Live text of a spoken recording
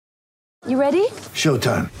You ready?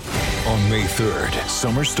 Showtime. On May 3rd,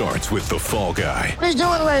 summer starts with The Fall Guy. Let's do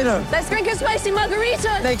it later. Let's drink a spicy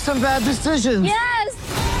margarita. Make some bad decisions. Yes!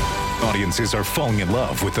 Audiences are falling in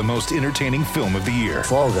love with the most entertaining film of the year.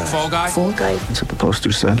 Fall Guy. Fall Guy? Fall Guy. That's what the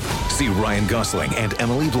poster said. See Ryan Gosling and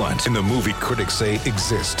Emily Blunt in the movie critics say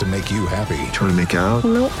exists to make you happy. Trying to make it out?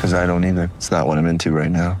 Nope. Because I don't either. It's not what I'm into right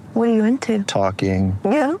now. What are you into? Talking.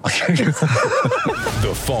 Yeah.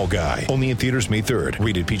 The Fall Guy. Only in theaters May 3rd.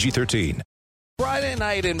 Rated PG-13. Friday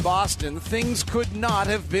night in Boston, things could not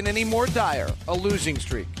have been any more dire. A losing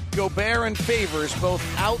streak. Gobert and Favors both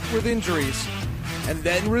out with injuries. And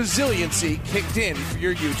then resiliency kicked in for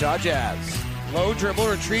your Utah Jazz. Low dribble,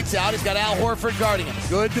 retreats out. He's got Al Horford guarding him.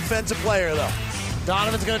 Good defensive player, though.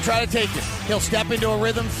 Donovan's going to try to take it. He'll step into a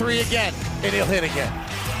rhythm three again, and he'll hit again.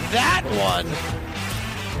 That one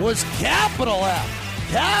was capital F,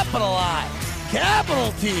 capital I,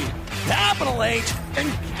 capital T, capital H, and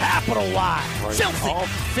capital Y. Filthy.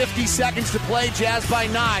 50 seconds to play, Jazz by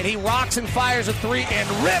 9. He rocks and fires a three and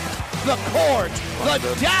ripped the cord,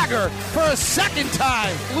 the dagger, for a second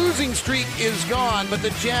time. Losing streak is gone, but the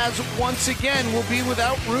Jazz once again will be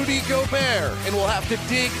without Rudy Gobert and will have to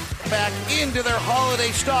dig back into their holiday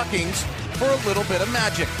stockings for a little bit of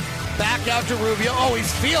magic. Back out to Rubio. Oh,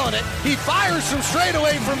 he's feeling it. He fires from straight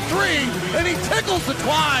away from three, and he tickles the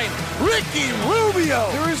twine. Ricky Rubio.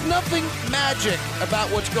 There is nothing magic about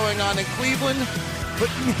what's going on in Cleveland, but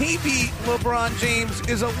maybe LeBron James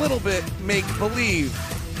is a little bit make-believe.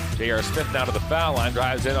 J.R. Smith now to the foul line,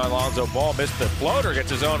 drives in on Alonzo Ball, missed the floater,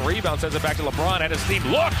 gets his own rebound, sends it back to LeBron, and his team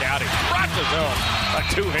look out, he cracks his own. A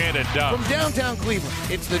two-handed dunk. From downtown Cleveland,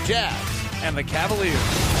 it's the Jazz and the Cavaliers.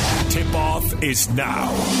 Tip-off is now.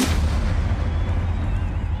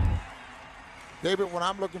 David, what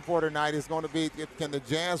I'm looking for tonight is going to be, can the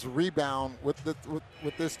Jazz rebound with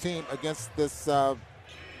this team against this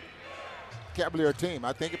Cavalier team?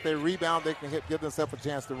 I think if they rebound, they can give themselves a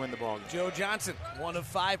chance to win the ball game. Joe Johnson, one of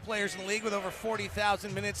 5 players in the league with over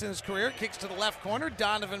 40,000 minutes in his career, kicks to the left corner.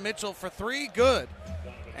 Donovan Mitchell for three, good.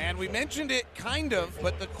 And we mentioned it kind of,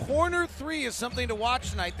 but the corner three is something to watch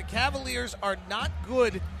tonight. The Cavaliers are not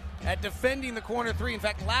good at defending the corner three. In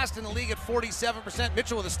fact, last in the league at 47%.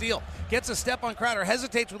 Mitchell with a steal. Gets a step on Crowder.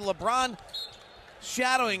 Hesitates with LeBron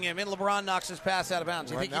shadowing him, and LeBron knocks his pass out of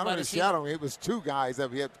bounds. Well, not only shadowing, it was two guys.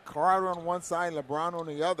 That we had Crowder on one side, LeBron on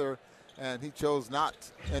the other, and he chose not,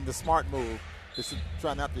 in the smart move, to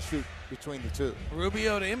try not to shoot between the two.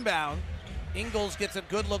 Rubio to inbound. Ingles gets a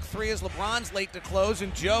good look three as LeBron's late to close,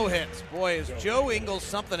 and Joe hits. Boy, is Joe Ingles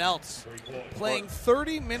something else. Playing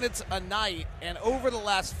 30 minutes a night, and over the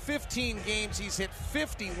last 15 games, he's hit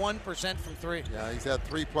 51% from three. Yeah, he's had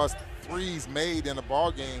 3+ threes made in a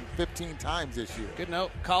ball game 15 times this year. Good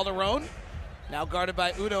note. Calderon, now guarded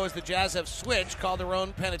by Udo as the Jazz have switched.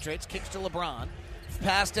 Calderon penetrates, kicks to LeBron.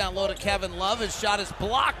 Pass down low to Kevin Love. His shot is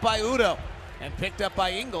blocked by Udo and picked up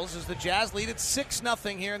by Ingles as the Jazz lead at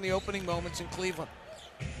 6-0 here in the opening moments in Cleveland.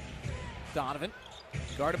 Donovan,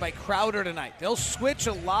 guarded by Crowder tonight. They'll switch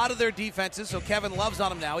a lot of their defenses, so Kevin Love's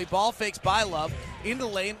on him now. He ball fakes by Love, into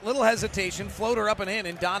lane, little hesitation, floater up and in,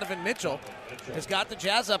 and Donovan Mitchell has got the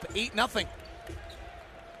Jazz up 8-0.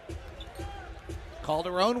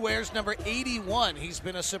 Calderon wears number 81. He's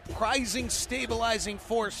been a surprising, stabilizing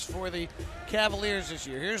force for the Cavaliers this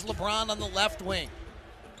year. Here's LeBron on the left wing.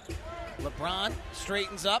 LeBron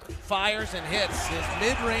straightens up, fires, and hits. His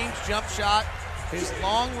mid-range jump shot, his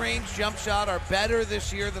long-range jump shot are better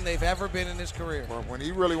this year than they've ever been in his career. Well, when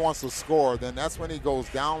he really wants to score, then that's when he goes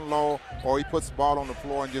down low or he puts the ball on the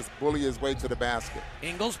floor and just bully his way to the basket.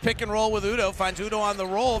 Ingles pick and roll with Udo, finds Udo on the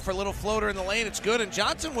roll for a little floater in the lane. It's good, and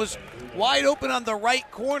Johnson was wide open on the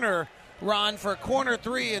right corner, Ron, for a corner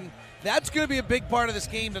three, and that's going to be a big part of this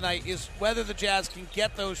game tonight, is whether the Jazz can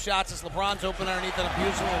get those shots as LeBron's open underneath an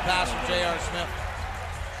abusable pass from J.R.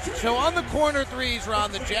 Smith. So on the corner threes,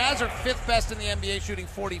 Ron, the Jazz are 5th best in the NBA, shooting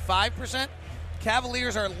 45%.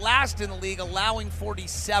 Cavaliers are last in the league, allowing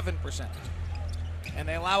 47%. And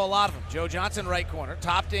they allow a lot of them. Joe Johnson, right corner.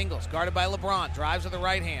 Top to Ingles, guarded by LeBron. Drives with the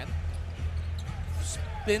right hand.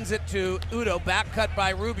 Spins it to Udo, back cut by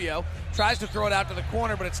Rubio. Tries to throw it out to the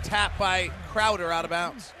corner, but it's tapped by Crowder out of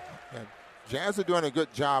bounds. Yeah, Jazz are doing a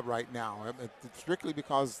good job right now, strictly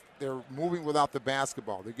because they're moving without the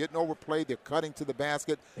basketball. They're getting overplayed. They're cutting to the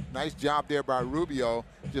basket. Nice job there by Rubio.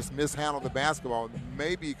 Just mishandled the basketball.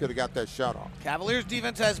 Maybe he could have got that shot off. Cavaliers'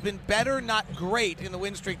 defense has been better, not great, in the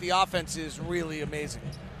win streak. The offense is really amazing.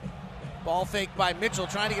 Ball fake by Mitchell,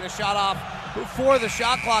 trying to get a shot off before the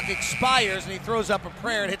shot clock expires, and he throws up a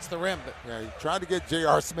prayer and hits the rim. But yeah, he tried to get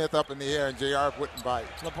J.R. Smith up in the air, and J.R. wouldn't bite.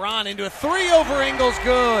 LeBron into a three over Ingles,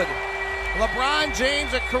 good. LeBron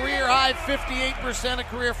James, a career high 58%, a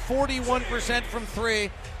career 41% from three.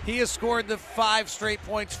 He has scored the 7 straight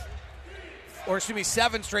points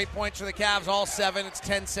for the Cavs, all 7. It's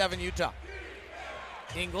 10-7 Utah.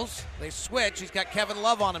 Ingles, they switch. He's got Kevin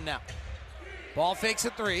Love on him now. Ball fakes a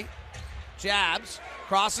 3. Jabs,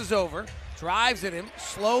 crosses over, drives at him,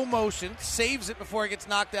 slow motion, saves it before it gets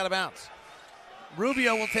knocked out of bounds.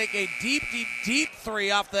 Rubio will take a deep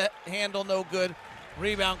 3 off the handle, no good.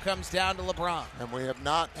 Rebound comes down to LeBron. And we have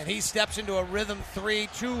not. And he steps into a rhythm 3,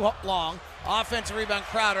 too long. Offensive rebound,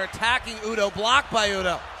 Crowder attacking Udo, blocked by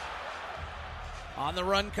Udo. On the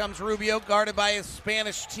run comes Rubio, guarded by his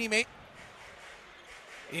Spanish teammate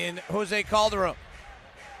in Jose Calderon.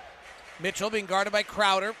 Mitchell being guarded by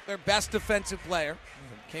Crowder, their best defensive player.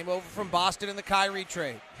 Came over from Boston in the Kyrie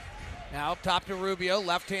trade. Now up top to Rubio,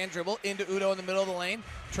 left-hand dribble, into Udo in the middle of the lane.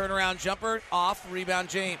 Turnaround jumper, off, rebound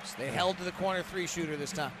James. They held to the corner 3 shooter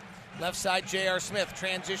this time. Left side, J.R. Smith,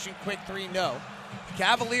 transition, quick 3, no.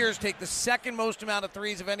 Cavaliers take the second most amount of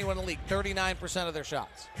threes of anyone in the league, 39% of their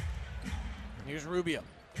shots. Here's Rubio.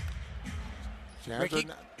 Ricky,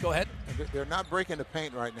 go ahead. They're not breaking the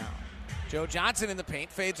paint right now. Joe Johnson in the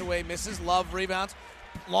paint, fades away, misses. Love rebounds.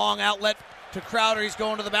 Long outlet to Crowder. He's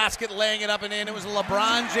going to the basket, laying it up and in. It was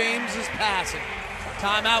LeBron James's passing.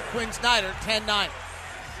 Timeout, Quinn Snyder, 10-9.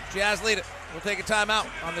 Jazz lead it. We'll take a timeout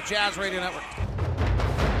on the Jazz Radio Network.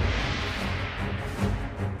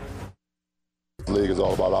 The league is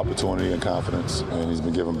all about opportunity and confidence, and he's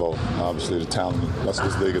been given both. Obviously, the talent, that's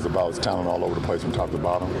what this league is about. It's talent all over the place from top to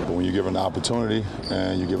bottom. But when you're given the opportunity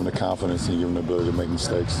and you're given the confidence and you're given the ability to make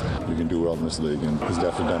mistakes, you can do well in this league, and he's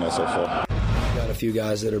definitely done that so far. Got a few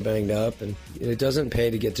guys that are banged up, and it doesn't pay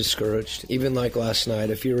to get discouraged. Even like last night,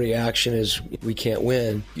 if your reaction is we can't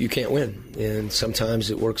win, you can't win. And sometimes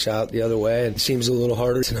it works out the other way. It seems a little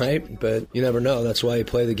harder tonight, but you never know. That's why you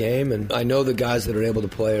play the game, and I know the guys that are able to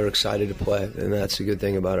play are excited to play, and that's a good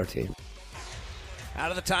thing about our team. Out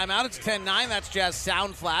of the timeout, it's 10-9. That's Jazz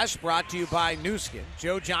Sound Flash, brought to you by Nu Skin.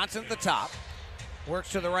 Joe Johnson at the top.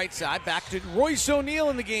 Works to the right side. Back to Royce O'Neal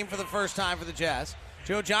in the game for the first time for the Jazz.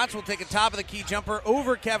 Joe Johnson will take a top-of-the-key jumper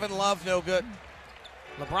over Kevin Love. No good.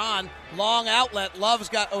 LeBron, long outlet. Love's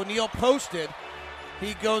got O'Neal posted.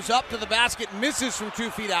 He goes up to the basket, misses from 2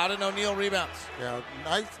 feet out, and O'Neal rebounds. Yeah,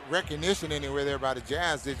 nice recognition anywhere there by the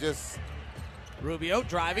Jazz. They just... Rubio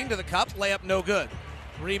driving to the cup. Layup no good.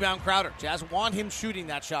 Rebound Crowder. Jazz want him shooting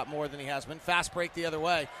that shot more than he has been. Fast break the other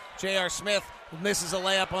way. J.R. Smith misses a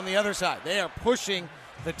layup on the other side. They are pushing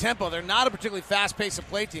the tempo. They're not a particularly fast-paced of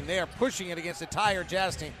play team. They are pushing it against a tired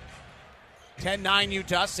Jazz team. 10-9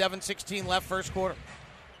 Utah, 7:16 left first quarter.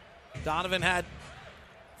 Donovan had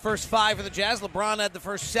first 5 for the Jazz. LeBron had the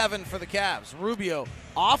first 7 for the Cavs. Rubio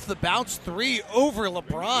off the bounce 3 over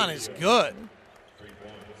LeBron is good.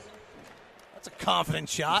 That's a confident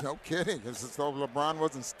shot. No kidding. It's as though LeBron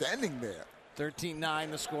wasn't standing there.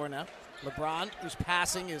 13-9 the score now. LeBron, whose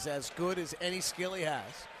passing is as good as any skill he has,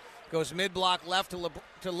 goes mid-block left to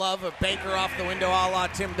Love, a banker off the window a la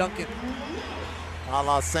Tim Duncan. A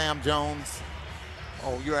la Sam Jones.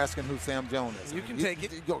 Oh, you're asking who Sam Jones is. You can take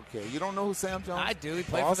it. Okay, you don't know who Sam Jones is? I do. He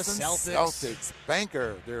played Boston for the Celtics. Celtics.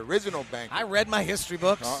 Banker, the original banker. I read my history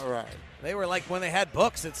books. All right. They were like when they had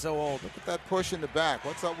books, it's so old. Look at that push in the back.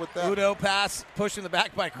 What's up with that? Udo pass, push in the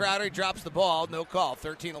back by Crowder. He drops the ball. No call.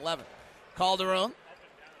 13-11. Calderon.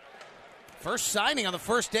 First signing on the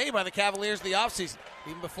first day by the Cavaliers of the offseason,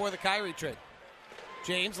 even before the Kyrie trade.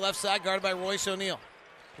 James, left side, guarded by Royce O'Neal.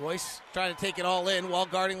 Royce trying to take it all in while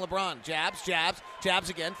guarding LeBron. Jabs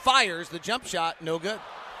again. Fires the jump shot. No good.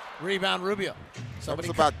 Rebound Rubio. That was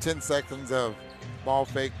about 10 seconds of ball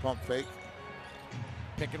fake, pump fake.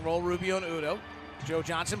 Pick and roll Rubio and Udo. Joe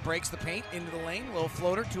Johnson breaks the paint into the lane. Little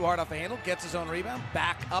floater, too hard off the handle. Gets his own rebound.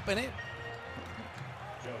 Back up and in.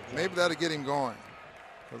 Maybe that'll get him going.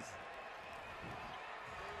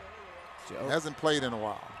 Joe hasn't played in a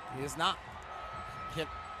while. He is not. Hit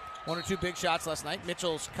 1 or 2 big shots last night.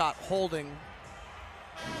 Mitchell's caught holding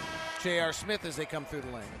J.R. Smith as they come through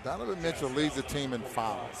the lane. Donovan Mitchell leads the team in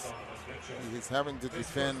fouls. He's having to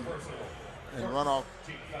defend and run off.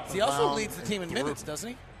 He also leads the team in minutes,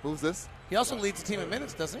 doesn't he? Who's this? He also leads the team in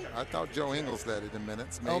minutes, doesn't he? I thought Joe Ingles led it in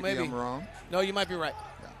minutes. Maybe I'm wrong. No, you might be right.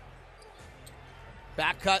 Yeah.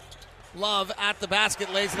 Back cut. Love at the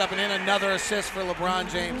basket, lays it up and in. Another assist for LeBron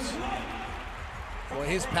James. Boy,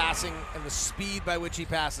 his passing and the speed by which he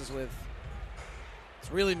passes with, it's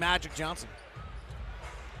really Magic Johnson.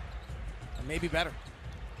 And maybe better.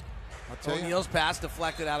 O'Neal's pass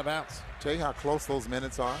deflected out of bounds. Tell you how close those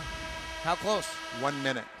minutes are. How close? 1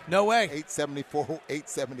 minute. No way. 874,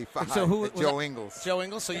 875. So who? Joe Ingles. Joe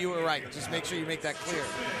Ingles. So you were right. Just make sure you make that clear.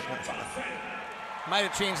 Might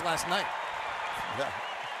have changed last night. Yeah.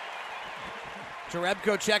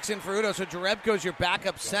 Jerebko checks in for Udoh. So Jerebko's your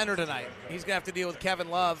backup center tonight. He's going to have to deal with Kevin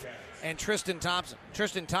Love and Tristan Thompson.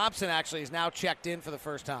 Tristan Thompson actually is now checked in for the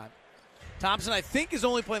first time. Thompson, I think, is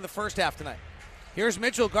only playing the first half tonight. Here's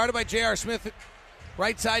Mitchell, guarded by J.R. Smith,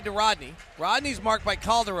 right side to Rodney. Rodney's marked by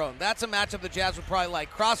Calderon. That's a matchup the Jazz would probably like.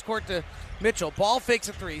 Cross court to Mitchell. Ball fakes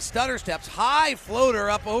a three. Stutter steps. High floater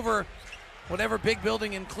up over whatever big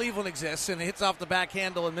building in Cleveland exists, and it hits off the back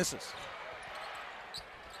handle and misses.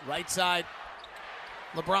 Right side,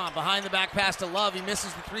 LeBron behind the back pass to Love. He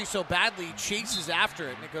misses the three so badly, he chases after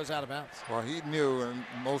it, and it goes out of bounds. Well, he knew, and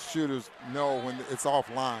most shooters know when it's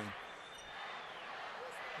offline.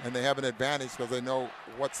 And they have an advantage because they know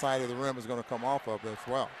what side of the rim is going to come off of as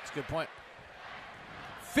well. That's a good point.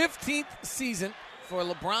 15th season for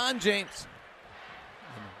LeBron James.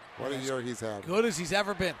 What a year he's had. Good as he's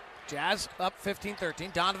ever been. Jazz up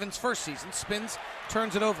 15-13. Donovan's first season. Spins,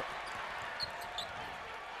 turns it over.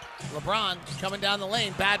 LeBron coming down the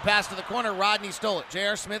lane. Bad pass to the corner. Rodney stole it.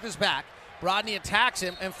 J.R. Smith is back. Rodney attacks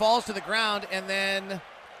him and falls to the ground, and then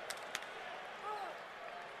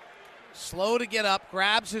slow to get up,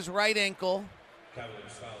 grabs his right ankle.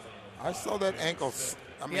 I saw that ankle. His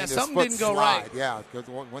something foot didn't go slide. right. Yeah, because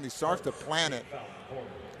when he starts to plant it,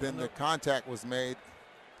 then the contact was made.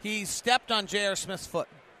 He stepped on J.R. Smith's foot.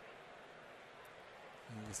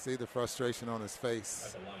 You can see the frustration on his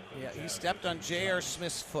face. Yeah, he stepped on J.R.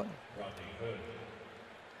 Smith's foot.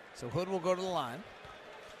 So Hood will go to the line.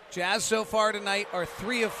 Jazz so far tonight are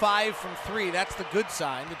 3 of 5 from 3. That's the good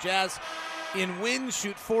sign. The Jazz in wins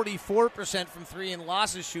shoot 44% from 3, and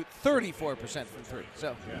losses shoot 34% from 3.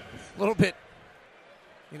 So a little bit,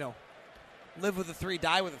 live with a 3,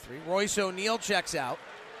 die with a 3. Royce O'Neal checks out.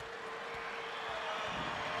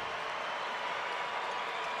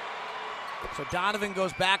 So Donovan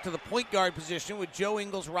goes back to the point guard position with Joe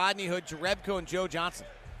Ingles, Rodney Hood, Jerebko, and Joe Johnson.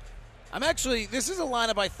 This is a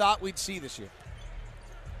lineup I thought we'd see this year.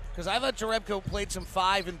 Because I thought Jerebko played some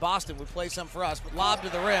 5 in Boston, would play some for us, but lob to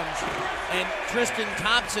the rim. And Tristan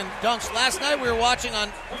Thompson dunks. Last night we were watching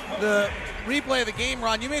on the replay of the game,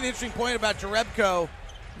 Ron. You made an interesting point about Jerebko,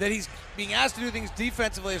 that he's being asked to do things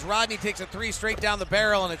defensively as Rodney takes a 3 straight down the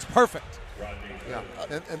barrel, and it's perfect. Yeah.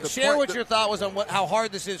 And Share what your thought was on how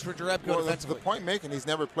hard this is for Jerebko defensively. The point making, he's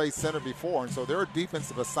never played center before, and so there are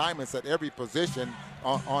defensive assignments at every position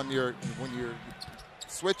when you're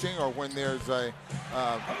switching, or when there's a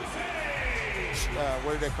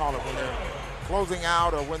what do they call it, when they're closing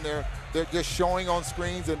out, or when they're just showing on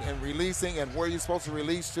screens and releasing, and where you're supposed to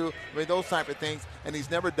release to. Those type of things, and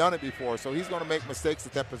he's never done it before, so he's going to make mistakes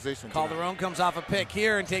at that position. Calderon comes off a pick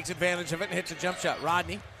here and takes advantage of it and hits a jump shot.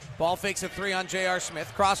 Rodney, ball fakes a 3 on J.R.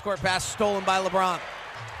 Smith. Cross-court pass stolen by LeBron.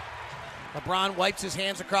 LeBron wipes his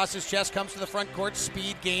hands across his chest, comes to the front court,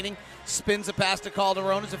 speed gaining, spins a pass to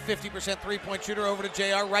Calderon, is a 50% three-point shooter, over to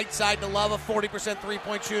JR, right side to Love, a 40%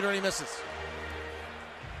 three-point shooter, and he misses.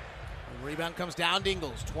 The rebound comes down to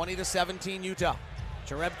Ingles, 20-17 Utah.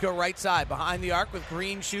 Jerebko right side, behind the arc with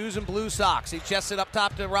green shoes and blue socks. He chests it up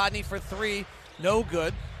top to Rodney for 3, no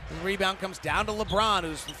good. The rebound comes down to LeBron,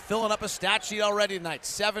 who's filling up a stat sheet already tonight.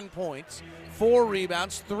 7 points, 4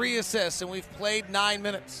 rebounds, 3 assists, and we've played 9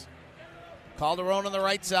 minutes. Calderon on the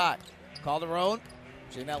right side. Calderon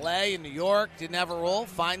is in L.A., in New York, didn't have a role,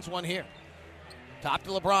 finds one here. Top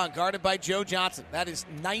to LeBron, guarded by Joe Johnson. That is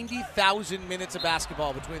 90,000 minutes of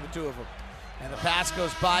basketball between the two of them. And the pass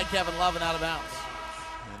goes by Kevin Love and out of bounds.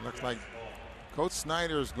 It looks like Coach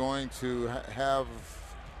Snyder is going to have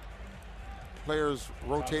players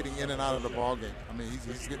rotating in and out of the ballgame.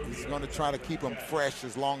 He's going to try to keep them fresh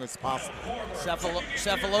as long as possible.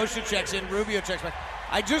 Cephalosha checks in, Rubio checks back.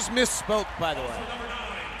 I just misspoke, by the way.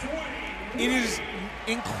 It is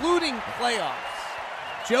including playoffs.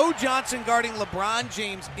 Joe Johnson guarding LeBron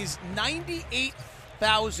James is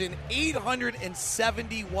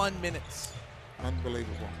 98,871 minutes.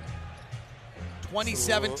 Unbelievable.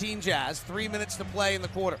 2017 Jazz, 3 minutes to play in the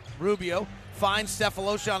quarter. Rubio finds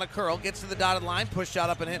Cephalosha on a curl, gets to the dotted line, push shot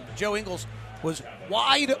up and in. Joe Ingles was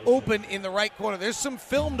wide open in the right corner. There's some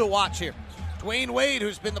film to watch here. Dwayne Wade,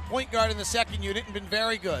 who's been the point guard in the second unit and been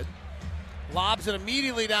very good, lobs it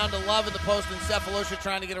immediately down to Love in the post, and Cephalosha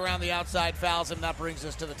trying to get around the outside, fouls him. That brings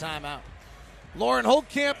us to the timeout. Lauren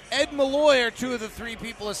Holtkamp, Ed Malloy are 2 of the 3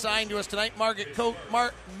 people assigned to us tonight. Merritt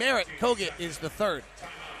Kogut is the 3rd.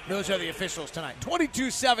 Those are the officials tonight.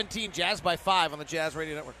 22-17, Jazz by 5 on the Jazz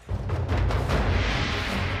Radio Network.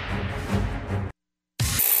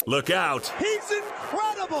 Look out. He's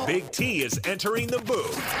incredible. Big T is entering the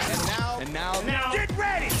booth. And now, get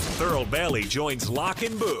ready. Thurl Bailey joins Lock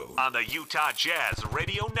and Boo on the Utah Jazz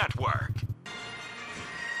Radio Network.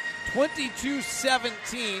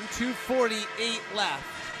 22-17, 2:48 left.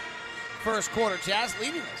 First quarter, Jazz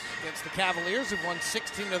leading us against the Cavaliers, who've won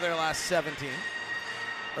 16 of their last 17.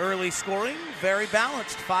 Early scoring, very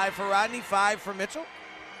balanced. 5 for Rodney, 5 for Mitchell.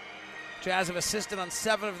 Jazz have assisted on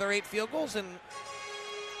 7 of their 8 field goals, and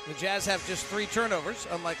the Jazz have just 3 turnovers,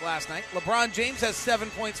 unlike last night. LeBron James has 7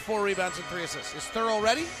 points, 4 rebounds, and 3 assists. Is Thurl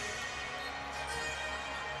ready?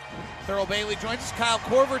 Thurl Bailey joins us. Kyle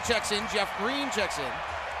Korver checks in. Jeff Green checks in.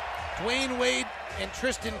 Dwayne Wade and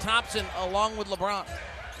Tristan Thompson along with LeBron.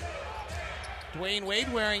 Dwayne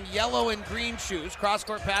Wade wearing yellow and green shoes.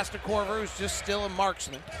 Cross-court pass to Korver, who's just still a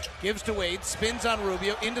marksman. Gives to Wade, spins on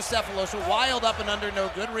Rubio, into Sefolosha. Wild up and under, no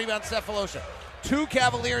good. Rebound Sefolosha. 2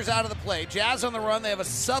 Cavaliers out of the play. Jazz on the run. They have a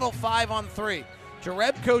subtle 5-on-3.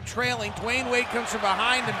 Jerebko trailing. Dwayne Wade comes from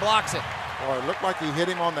behind and blocks it. Boy, it looked like he hit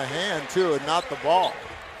him on the hand, too, and not the ball.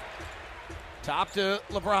 Top to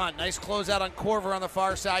LeBron. Nice closeout on Korver on the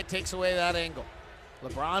far side. Takes away that angle.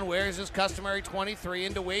 LeBron wears his customary 23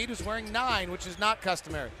 into Wade, who's wearing 9, which is not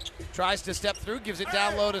customary. Tries to step through, gives it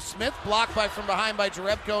down low to Smith. Blocked from behind by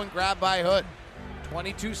Jerebko and grabbed by Hood.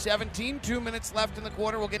 22-17, 2 minutes left in the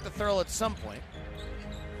quarter. We'll get to Thurl at some point.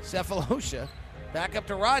 Sefolosha back up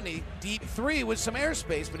to Rodney. Deep 3 with some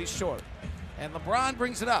airspace, but he's short. And LeBron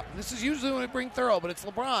brings it up. This is usually when we bring Thurl, but it's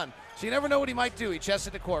LeBron. So you never know what he might do. He chests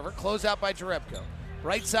it to Korver. Close out by Jerebko.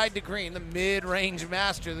 Right side to Green, the mid-range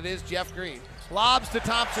master that is Jeff Green. Lobs to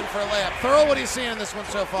Thompson for a layup. Thurl, what are you seeing in this one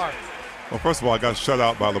so far? Well, first of all, I got shut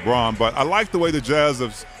out by LeBron, but I like the way the Jazz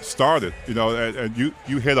have started, and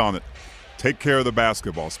you hit on it. Take care of the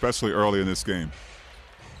basketball, especially early in this game.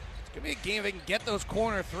 It's going to be a game they can get those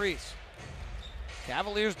corner threes.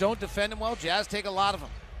 Cavaliers don't defend them well. Jazz take a lot of them.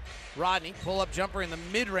 Rodney, pull-up jumper in the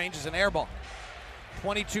mid-range is an air ball.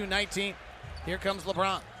 22-19. Here comes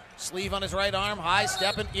LeBron. Sleeve on his right arm, high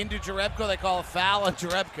stepping into Jerebko. They call a foul on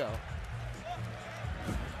Jerebko.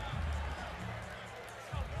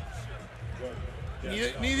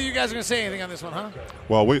 Neither of you guys are going to say anything on this one, huh?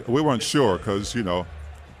 Well, we weren't sure because, The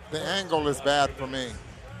angle is bad for me.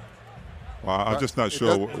 Well, I'm just not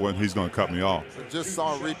sure when he's going to cut me off. I just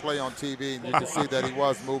saw a replay on TV, and you can see that he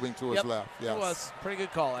was moving to his left. Yes. It was. Pretty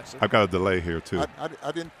good call, actually. I've got a delay here, too.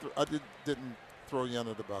 I didn't throw you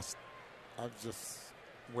under the bus. I was just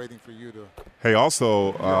waiting for you to. Hey,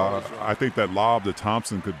 also, I think that lob to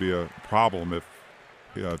Thompson could be a problem if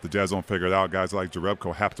the Jazz don't figure it out. Guys like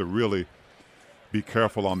Jerebko have to really be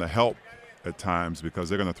careful on the help at times because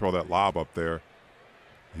they're going to throw that lob up there.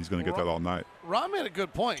 He's going to get that all night. Ron made a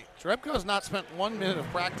good point. Jerebko has not spent 1 minute of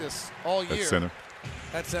practice all year.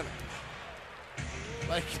 At center.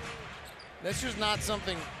 Like, that's just not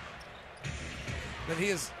something that he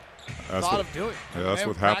has thought of doing. Yeah, that's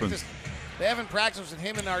what happens. They haven't practiced with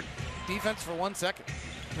him in our defense for 1 second.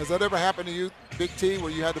 Has that ever happened to you, Big T,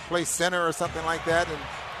 where you had to play center or something like that? And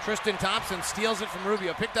Tristan Thompson steals it from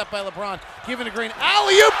Rubio, picked up by LeBron, given to Green.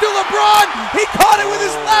 Alley-oop to LeBron! He caught it with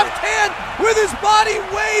his left hand, with his body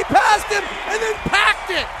way past him, and then packed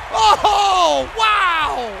it! Oh,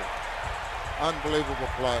 wow! Unbelievable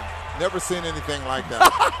play. Never seen anything like that.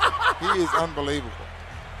 He is unbelievable.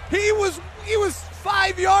 He was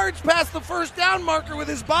 5 yards past the first down marker with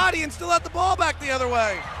his body and still had the ball back the other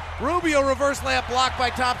way. Rubio reverse layup blocked by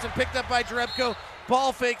Thompson, picked up by Jerebko.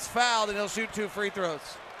 Ball fakes fouled, and he'll shoot 2 free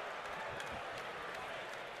throws.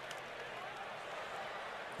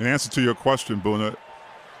 In answer to your question, Boona,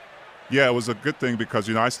 yeah, it was a good thing because,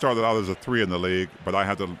 I started out as a 3 in the league, but I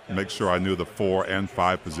had to make sure I knew the 4 and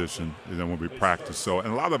 5 position, when we practiced. So,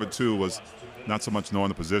 and a lot of it, too, was not so much knowing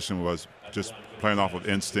the position, was just playing off of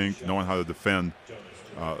instinct, knowing how to defend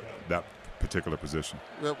that particular position.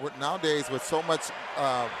 Nowadays, with so much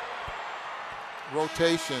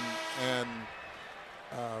rotation and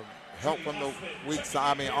help from the weak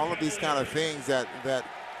side, all of these kind of things that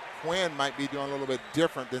Quinn might be doing a little bit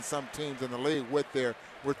different than some teams in the league with their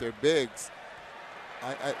bigs.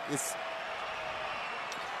 It's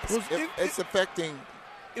affecting.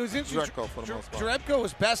 It was interesting. Jerebko for the most part. Jerebko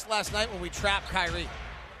was best last night when we trapped Kyrie.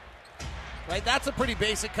 Right, that's a pretty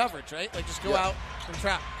basic coverage, right? Like just go out and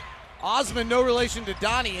trap. Osman, no relation to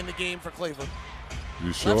Donnie in the game for Cleveland.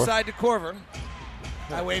 You sure? Left side to Korver.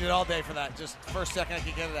 I waited all day for that. Just first second I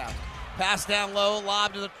could get it out. Pass down low,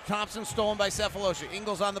 lob to the Thompson, stolen by Sefolosha.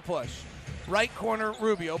 Ingles on the push. Right corner,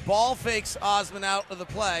 Rubio. Ball fakes Osman out of the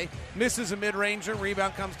play. Misses a mid-ranger.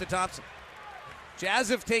 Rebound comes to Thompson. Jazz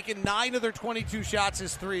have taken 9 of their 22 shots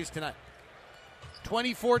as threes tonight.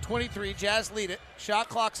 24-23, Jazz lead it. Shot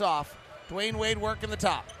clock's off. Dwayne Wade working the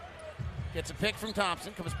top. Gets a pick from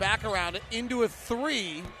Thompson, comes back around it, into a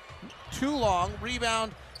three. Too long.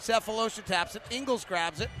 Rebound, Cephalosha taps it. Ingles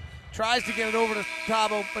grabs it. Tries to get it over to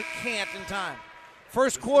Cabo, but can't in time.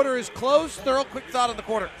 First quarter is closed. Thorough, quick thought on the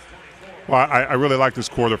quarter. Well, I really like this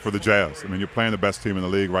quarter for the Jazz. I mean, you're playing the best team in the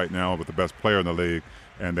league right now with the best player in the league,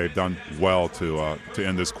 and they've done well to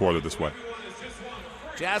end this quarter this way.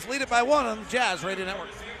 Jazz lead it by 1 on the Jazz Radio Network.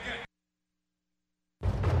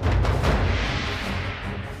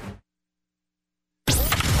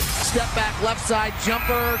 Step back, left side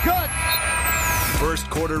jumper, good. First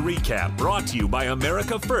quarter recap brought to you by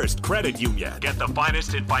America First Credit Union. Get the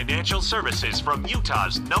finest in financial services from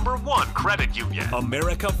Utah's #1 credit union,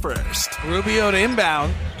 America First. Rubio to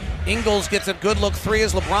inbound. Ingles gets a good look three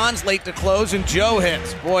as LeBron's late to close, and Joe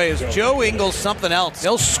hits. Boy, is Joe Ingles something else.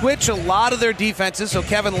 They'll switch a lot of their defenses, so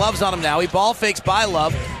Kevin Love's on him now. He ball fakes by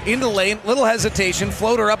Love into lane, little hesitation,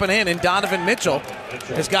 floater up and in, and Donovan Mitchell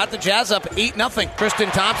has got the Jazz up 8-0.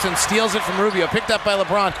 Tristan Thompson steals it from Rubio, picked up by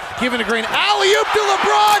LeBron, given to Green. Alley-oop to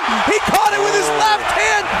LeBron! He caught it with his left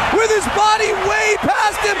hand, with his body way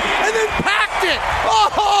past him, and then packed it!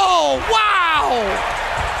 Oh, wow!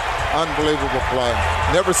 Unbelievable play.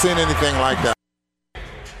 Never seen anything like that.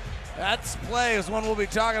 That play is one we'll be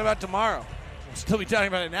talking about tomorrow. We'll still be talking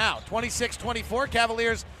about it now. 26-24,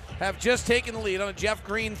 Cavaliers have just taken the lead on a Jeff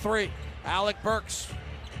Green 3. Alec Burks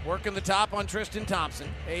working the top on Tristan Thompson.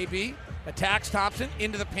 AB attacks Thompson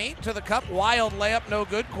into the paint, to the cup. Wild layup, no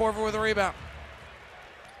good. Korver with a rebound.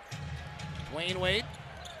 Dwayne Wade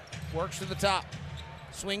works to the top.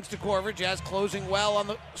 Swings to Korver. Jazz closing well on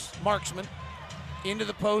the marksman. Into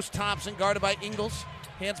the post, Thompson guarded by Ingles.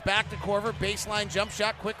 Hands back to Korver. Baseline jump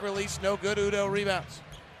shot, quick release, no good. Udo rebounds.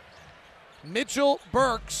 Mitchell,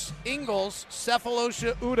 Burks, Ingles,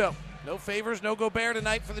 Cephalosha, Udo. No Favors, no Gobert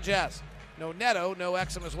tonight for the Jazz. No Neto, no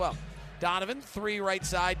Exum as well. Donovan, 3 right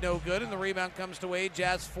side, no good, and the rebound comes to Wade.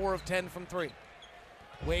 Jazz 4 of 10 from 3.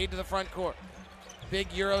 Wade to the front court.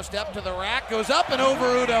 Big Euro step to the rack, goes up and over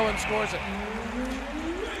Udo and scores it.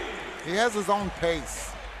 He has his own pace.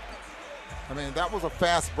 I mean, that was a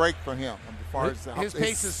fast break for him as far as his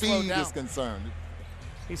pace is slowed down. Is concerned.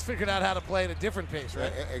 He's figured out how to play at a different pace,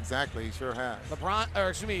 right? Exactly, he sure has.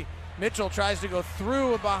 Mitchell tries to go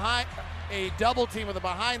through a double team with a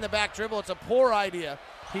behind-the-back dribble. It's a poor idea.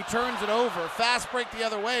 He turns it over. Fast break the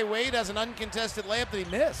other way. Wade has an uncontested layup that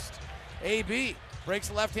he missed. AB breaks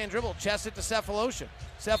the left-hand dribble, chests it to Cephalosha.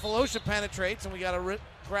 Cephalosha penetrates, and we got a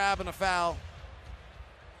grab and a foul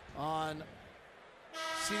on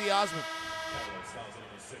C.D. Osman.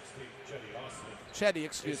 Chetty,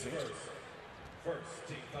 excuse me.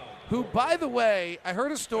 Who, by the way, I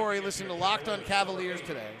heard a story listening to Locked On Cavaliers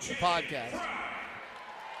today, the podcast,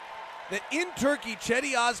 that in Turkey,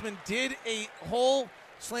 Chetty Osman did a whole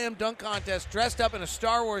slam dunk contest dressed up in a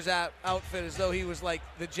Star Wars outfit as though he was like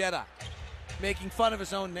the Jedi, making fun of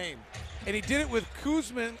his own name. And he did it with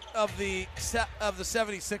Kuzman of the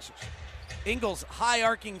 76ers. Ingles, high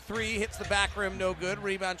arcing 3, hits the back rim, no good.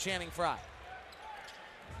 Rebound, Channing Frye.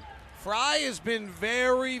 Frye has been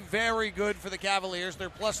very, very good for the Cavaliers. They're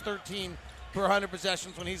plus 13 per 100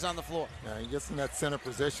 possessions when he's on the floor. Yeah, he gets in that center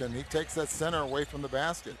position. He takes that center away from the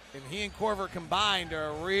basket. And he and Korver combined are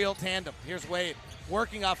a real tandem. Here's Wade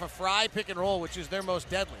working off a Frye pick and roll, which is their most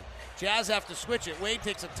deadly. Jazz have to switch it. Wade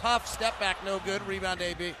takes a tough step back, no good. Rebound,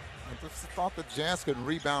 AB. I just thought the Jazz could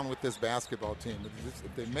rebound with this basketball team.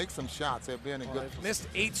 If they make some shots, they'll be in a good position. Missed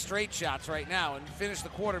 8 straight shots right now and finished the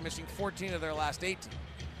quarter missing 14 of their last 18.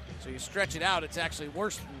 So you stretch it out, it's actually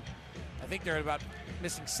worse than, I think they're at about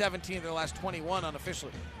missing 17 of their last 21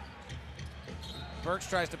 unofficially. Burks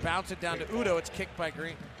tries to bounce it down to Udo. It's kicked by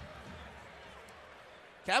Green.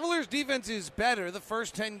 Cavaliers' defense is better. The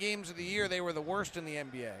first 10 games of the year, they were the worst in the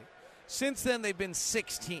NBA. Since then, they've been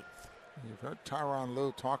 16th. You've heard Tyronn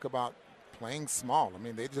Lue talk about playing small. I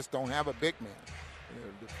mean, they just don't have a big man.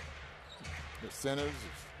 The centers.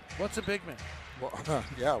 What's a big man? Well,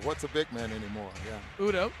 yeah, what's a big man anymore? Yeah.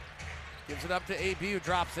 Udo gives it up to AB, who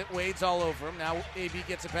drops it. Wade's all over him. Now AB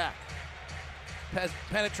gets it back.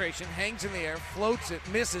 Penetration, hangs in the air, floats it,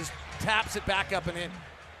 misses, taps it back up and in.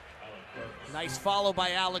 Nice follow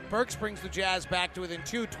by Alec Burks, brings the Jazz back to within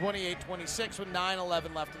 2, 28-26 with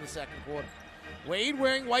 9:11 left in the second quarter. Wade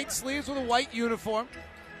wearing white sleeves with a white uniform.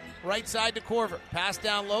 Right side to Korver. Pass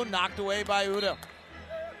down low, knocked away by Udo.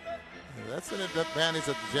 That's an advantage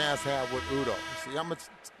that the Jazz have with Udo. See how much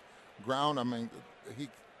ground, I mean, he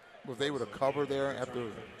was able to cover there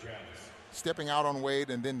after stepping out on Wade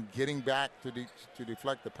and then getting back to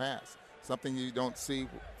deflect the pass. Something you don't see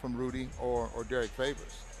from Rudy or Derek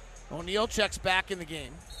Favors. O'Neal checks back in the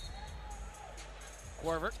game.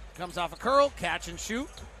 Korver comes off a curl, catch and shoot.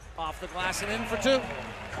 Off the glass and in for 2.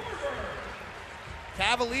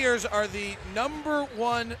 Cavaliers are the number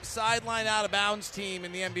 1 sideline out of bounds team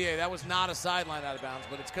in the NBA. That was not a sideline out of bounds,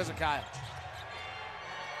 but it's because of Kyle.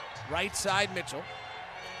 Right side, Mitchell.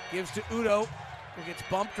 Gives to Udo, who gets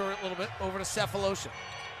bumped a little bit over to Cephalosha.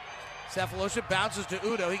 Cephalosha bounces to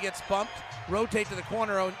Udo. He gets bumped. Rotate to the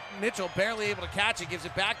corner. Mitchell barely able to catch it. Gives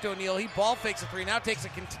it back to O'Neal. He ball fakes a 3. Now takes a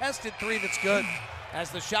contested 3 that's good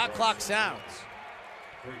as the shot clock sounds.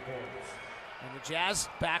 And the Jazz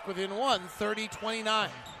back within 1, 30-29.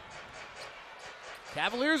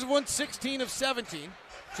 Cavaliers have won 16 of 17.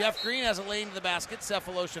 Jeff Green has a lane to the basket.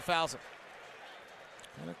 Cephalosha fouls him.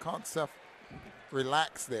 And it caught Ceph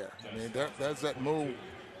relax there. I mean, there's that move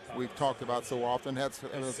we've talked about so often. As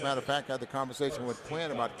a matter of fact, I had the conversation with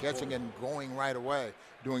Quinn about catching and going right away,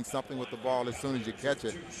 doing something with the ball as soon as you catch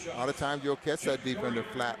it. A lot of times you'll catch that defender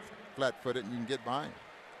flat-footed and you can get by him.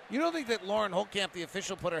 You don't think that Lauren Holtkamp, the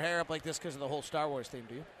official, put her hair up like this because of the whole Star Wars theme,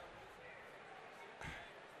 do you?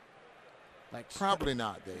 Probably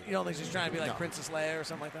not, Dave. You don't think she's trying to be like Princess Leia or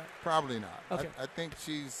something like that? Probably not. Okay. I think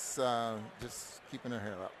she's just keeping her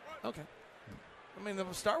hair up. Okay. I mean, the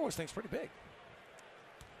Star Wars thing's pretty big.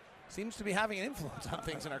 Seems to be having an influence on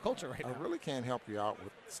things in our culture right now. I really can't help you out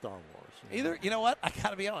with Star Wars. Either. You know what? I got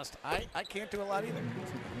to be honest. I can't do a lot either.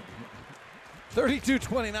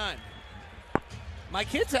 32-29. My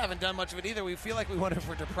kids haven't done much of it either. We feel like we wonder if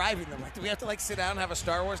we're depriving them. Like, do we have to sit down and have a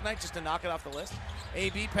Star Wars night just to knock it off the list?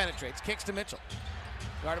 AB penetrates, kicks to Mitchell.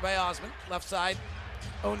 Guarded by Osman. Left side,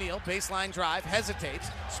 O'Neal. Baseline drive, hesitates,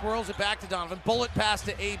 swirls it back to Donovan. Bullet pass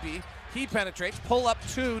to AB. He penetrates. Pull up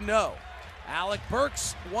 2, no. Alec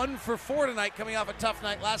Burks 1 for 4 tonight, coming off a tough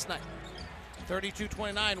night last night.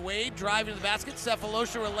 32-29. Wade driving to the basket.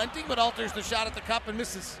 Cephalosha relenting, but alters the shot at the cup and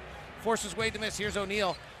misses. Forces Wade to miss. Here's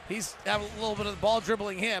O'Neal. He's having a little bit of the ball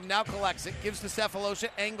dribbling him. Now collects it. Gives to Cephalosha.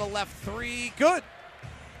 Angle left 3. Good.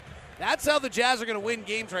 That's how the Jazz are going to win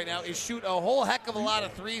games right now, is shoot a whole heck of a lot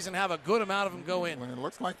of threes and have a good amount of them go in. When it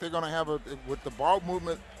looks like they're going to have with the ball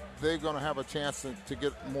movement, they're going to have a chance to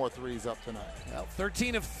get more threes up tonight. Well,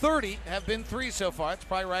 13 of 30 have been threes so far. It's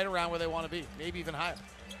probably right around where they want to be, maybe even higher.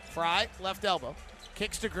 Fry, left elbow.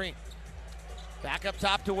 Kicks to Green. Back up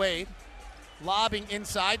top to Wade. Lobbing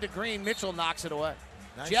inside to Green. Mitchell knocks it away.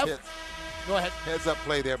 Nice Jeff, hit. Go ahead. Heads up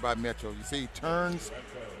play there by Mitchell. You see, he turns.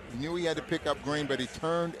 He knew he had to pick up Green, but he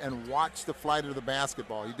turned and watched the flight of the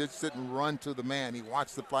basketball. He just didn't run to the man. He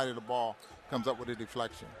watched the flight of the ball. Comes up with a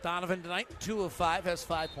deflection. Donovan tonight, 2 of 5, has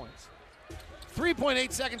 5 points.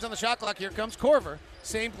 3.8 seconds on the shot clock. Here comes Korver.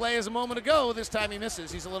 Same play as a moment ago. This time he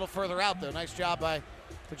misses. He's a little further out, though. Nice job by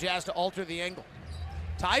the Jazz to alter the angle.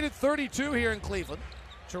 Tied at 32 here in Cleveland.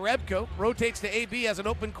 Jerebko rotates to AB, has an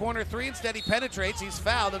open corner 3. Instead, he penetrates. He's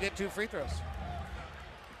fouled. He'll get 2 free throws.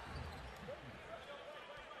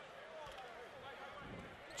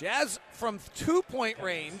 Jazz from 2-point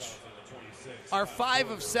range are 5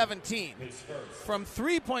 of 17. From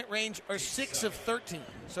 3-point range are 6 of 13.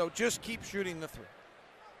 So just keep shooting the 3.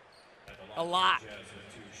 A lot.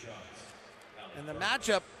 And the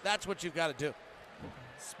matchup, that's what you've got to do.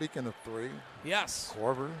 Speaking of 3. Yes.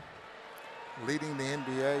 Korver leading the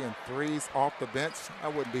NBA in threes off the bench. I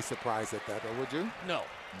wouldn't be surprised at that, or would you? No.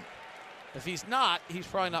 If he's not, he's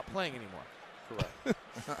probably not playing anymore. Correct.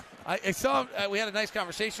 I saw him. We had a nice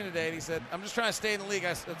conversation today, and he said, "I'm just trying to stay in the league."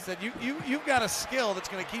 I said, "You've got a skill that's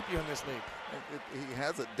going to keep you in this league."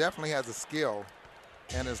 He definitely has a skill,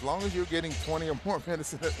 and as long as you're getting 20 or more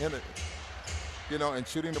minutes in it, and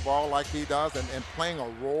shooting the ball like he does, and playing a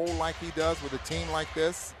role like he does with a team like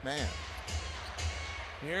this, man.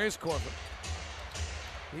 Here's Korver.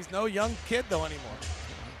 He's no young kid though anymore.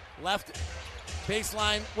 Left.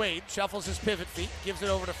 Baseline, Wade shuffles his pivot feet, gives it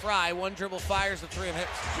over to Fry. 1 dribble, fires the 3 and hits.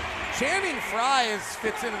 Channing Frye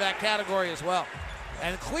fits into that category as well.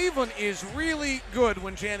 And Cleveland is really good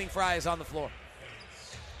when Channing Frye is on the floor.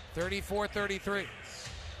 34-33.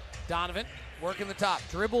 Donovan working the top.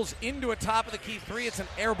 Dribbles into a top of the key 3. It's an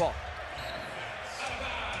air ball.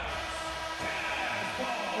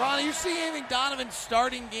 Ron, you see anything Donovan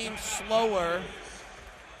starting game slower?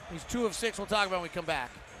 He's 2 of 6. We'll talk about when we come back.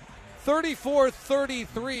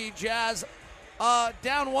 34-33, Jazz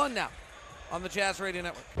down 1 now on the Jazz Radio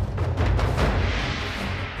Network.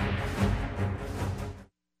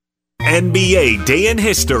 NBA Day in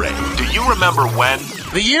History. Do you remember when?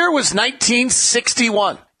 The year was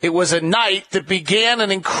 1961. It was a night that began an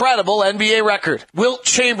incredible NBA record. Wilt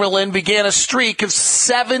Chamberlain began a streak of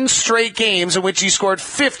 7 straight games in which he scored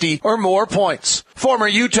 50 or more points. Former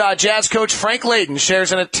Utah Jazz coach Frank Layden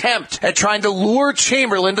shares an attempt at trying to lure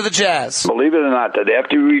Chamberlain to the Jazz. Believe it or not, that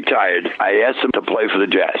after he retired, I asked him to play for the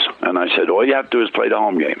Jazz. And I said, all you have to do is play the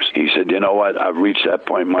home games. He said, you know what? I've reached that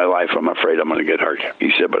point in my life. I'm afraid I'm going to get hurt.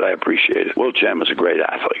 He said, but I appreciate it. Wilt Chamberlain was a great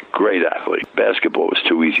athlete. Great athlete. Basketball was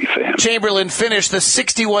too easy for him. Chamberlain finished the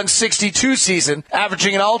 61-62 season,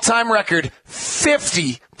 averaging an all-time record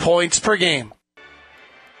 50 points per game.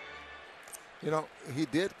 You know, he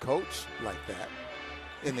did coach like that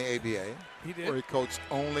in the ABA. He did. Where he coached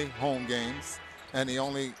only home games, and he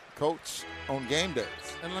only coached on game days.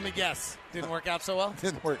 And let me guess, didn't work out so well?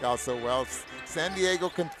 Didn't work out so well. San Diego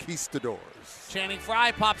Conquistadors. Channing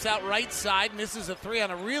Frye pops out right side, misses a 3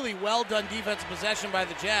 on a really well-done defensive possession by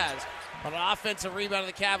the Jazz. But an offensive rebound of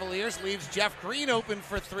the Cavaliers leaves Jeff Green open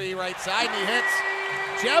for 3 right side, and he hits.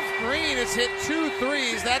 Jeff Green has hit 2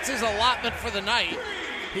 threes. That's his allotment for the night.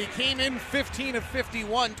 He came in 15 of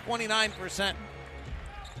 51, 29%.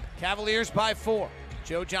 Cavaliers by 4.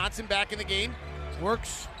 Joe Johnson back in the game.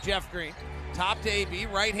 Works Jeff Green. Top to AB,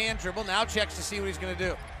 right-hand dribble. Now checks to see what he's going to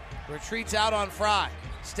do. Retreats out on Frye.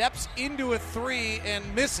 Steps into a 3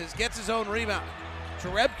 and misses. Gets his own rebound.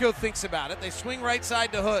 Jerebko thinks about it. They swing right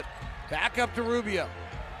side to Hood. Back up to Rubio.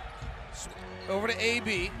 Over to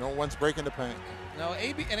AB. No one's breaking the paint. No,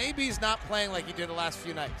 AB's not playing like he did the last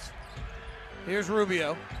few nights. Here's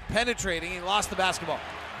Rubio. Penetrating. He lost the basketball.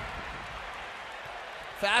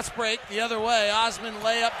 Fast break the other way. Osman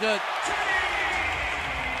layup good.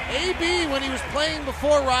 AB, when he was playing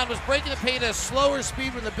before Ron, was breaking the paint at a slower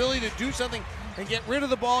speed with the ability to do something and get rid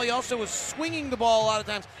of the ball. He also was swinging the ball a lot of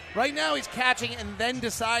times. Right now he's catching and then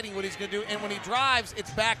deciding what he's going to do. And when he drives,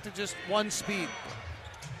 it's back to just one speed.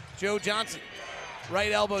 Joe Johnson,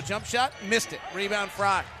 right elbow jump shot, missed it. Rebound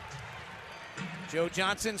Frye. Joe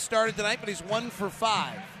Johnson started tonight, but he's 1 for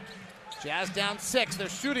 5. Jazz down 6. Their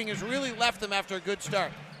shooting has really left them after a good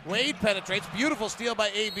start. Wade penetrates. Beautiful steal by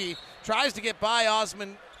AB. Tries to get by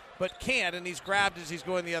Osman, but can't, and he's grabbed as he's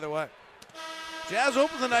going the other way. Jazz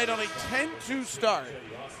opened the night on a 10-2 start.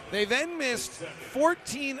 They then missed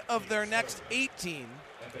 14 of their next 18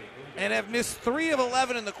 and have missed 3 of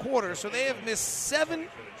 11 in the quarter, so they have missed 7.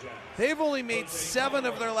 They've only made 7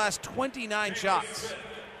 of their last 29 shots.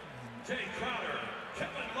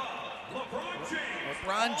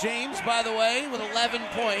 LeBron James, by the way, with 11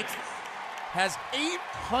 points, has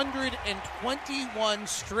 821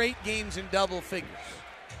 straight games in double figures,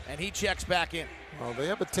 and he checks back in. Well, they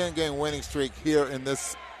have a 10-game winning streak here in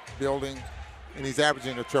this building, and he's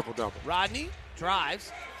averaging a triple-double. Rodney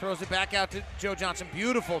drives, throws it back out to Joe Johnson.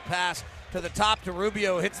 Beautiful pass to the top to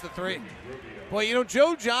Rubio, hits the 3. Boy, you know,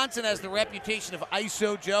 Joe Johnson has the reputation of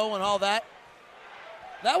ISO Joe and all that.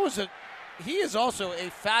 He is also a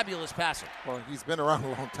fabulous passer. Well, he's been around a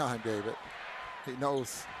long time, David. He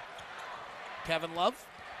knows. Kevin Love,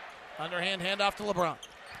 underhand handoff to LeBron.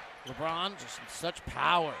 LeBron just such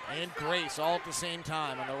power and grace all at the same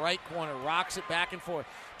time. On the right corner, rocks it back and forth.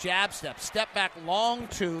 Jab step back, long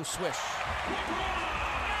 2, swish.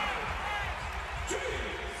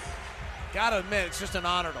 Gotta admit, it's just an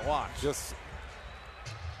honor to watch.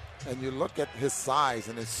 And you look at his size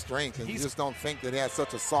and his strength, and you just don't think that he has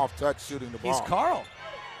such a soft touch shooting the ball. He's Carl.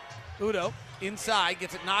 Udo, inside,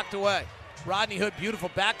 gets it knocked away. Rodney Hood,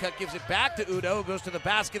 beautiful back cut, gives it back to Udo, who goes to the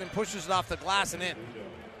basket and pushes it off the glass and in.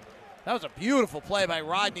 That was a beautiful play by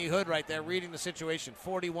Rodney Hood right there, reading the situation.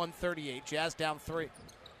 41-38, Jazz down 3.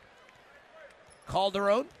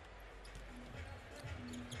 Calderon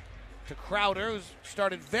to Crowder, who's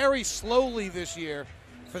started very slowly this year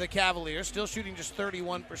for the Cavaliers, still shooting just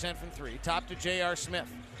 31% from 3. Top to J.R.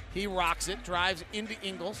 Smith. He rocks it, drives into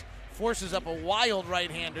Ingles, forces up a wild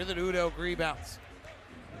right-hander that Udo rebounds.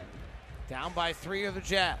 Down by 3 are the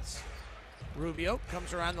Jazz. Rubio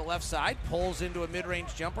comes around the left side, pulls into a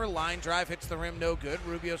mid-range jumper, line drive, hits the rim, no good.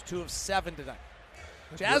 Rubio's 2 of 7 tonight.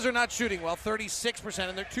 Jazz are not shooting well, 36%,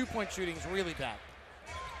 and their two-point shooting is really bad.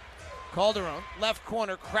 Calderon, left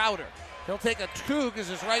corner, Crowder. He'll take a 2 because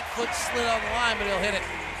his right foot slid on the line, but he'll hit it.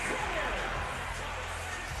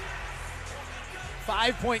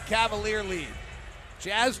 5-point Cavalier lead.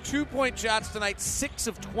 Jazz 2-point shots tonight, 6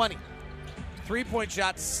 of 20. 3-point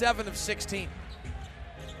shots, 7 of 16.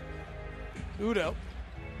 Udo.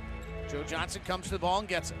 Joe Johnson comes to the ball and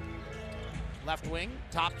gets it. Left wing,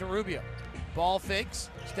 top to Rubio. Ball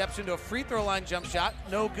fakes, steps into a free throw line jump shot,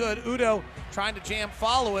 no good. Udo trying to jam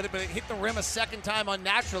follow it, but it hit the rim a second time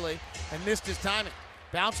unnaturally and missed his timing.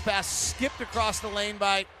 Bounce pass skipped across the lane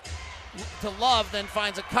by to Love, then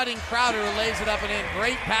finds a cutting Crowder who lays it up and in.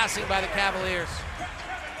 Great passing by the Cavaliers.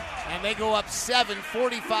 And they go up 7,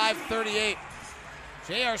 45-38.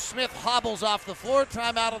 J.R. Smith hobbles off the floor.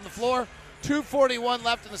 Timeout on the floor. 2:41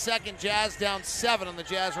 left in the second. Jazz down 7 on the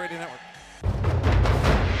Jazz Radio Network.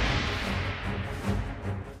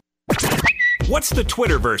 What's the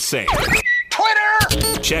Twitterverse saying?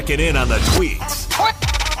 Twitter! Checking in on the tweets.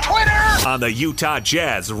 Twitter! On the Utah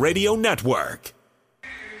Jazz Radio Network.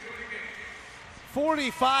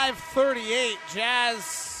 45-38.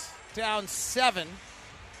 Jazz down 7.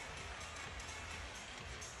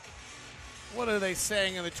 What are they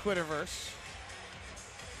saying in the Twitterverse?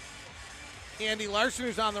 Andy Larson,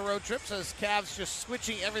 who's on the road trip, says Cavs just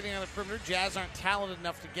switching everything on the perimeter. Jazz aren't talented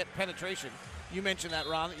enough to get penetration. You mentioned that,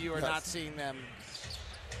 Ron, that you are not seeing them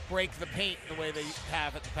break the paint the way they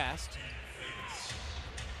have in the past.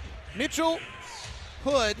 Mitchell,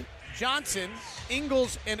 Hood, Johnson,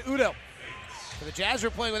 Ingles, and Udoh. So the Jazz are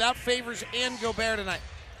playing without Favors and Gobert tonight.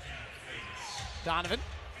 Donovan,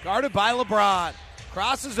 guarded by LeBron.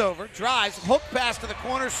 Crosses over, drives, hook pass to the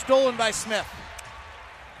corner, stolen by Smith.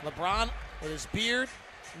 LeBron, with his beard,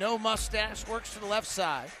 no mustache, works to the left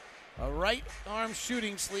side. A right arm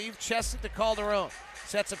shooting sleeve, chested to Calderon.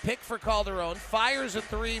 Sets a pick for Calderon, fires a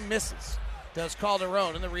three, misses. Does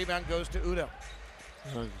Calderon, and the rebound goes to Udoh.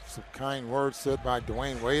 Some kind words said by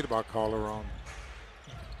Dwayne Wade about Calderon.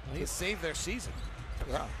 He saved their season.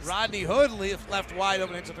 Yeah. Rodney Hood left wide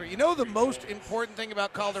open into three. You know the most important thing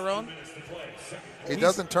about Calderon? He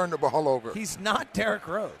doesn't turn the ball over. He's not Derrick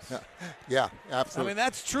Rose. Yeah, absolutely. I mean,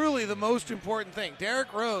 that's truly the most important thing.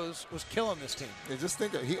 Derrick Rose was killing this team. You just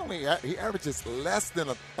think he averages less than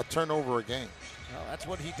a turnover a game. Well, that's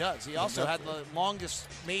what he does. He also had the longest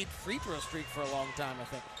made free throw streak for a long time, I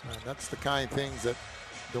think. And that's the kind of things that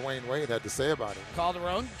Dwayne Wade had to say about it.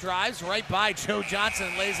 Calderon drives right by Joe Johnson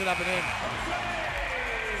and lays it up and in.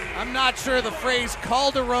 I'm not sure the phrase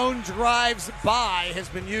Calderon drives by has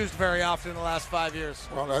been used very often in the last 5 years.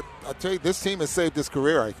 Well, I tell you, this team has saved his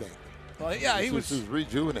career, I think. Well, yeah, he was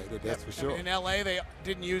rejuvenated, that's for sure. In L.A., they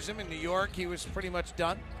didn't use him. In New York, he was pretty much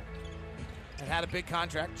done and had a big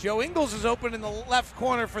contract. Joe Ingles is open in the left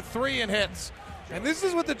corner for three and hits. And this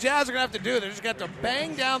is what the Jazz are going to have to do. They're just going to have to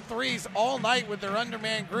bang down threes all night with their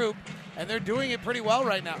undermanned group, and they're doing it pretty well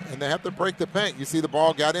right now. And they have to break the paint. You see the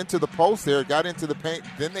ball got into the post there, got into the paint,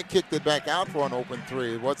 then they kicked it back out for an open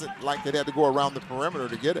three. It wasn't like they had to go around the perimeter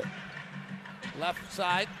to get it. Left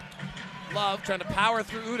side, Love trying to power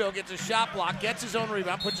through Udoh, gets a shot block, gets his own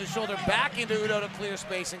rebound, puts his shoulder back into Udoh to clear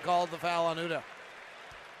space and called the foul on Udoh.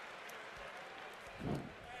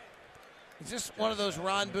 Is this one of those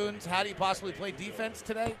Ron Boone's, how do you possibly play defense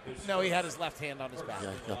today? No, he had his left hand on his back.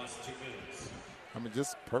 Yeah. I mean,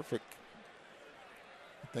 just perfect.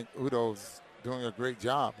 I think Udoh's doing a great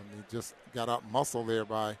job. I mean, he just got out muscle there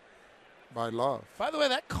by Love. By the way,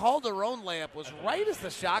 that Calderon layup was right as the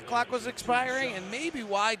shot clock was expiring, and maybe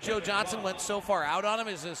why Joe Johnson went so far out on him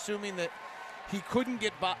is assuming that he couldn't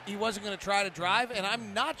get by, he wasn't going to try to drive, and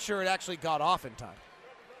I'm not sure it actually got off in time.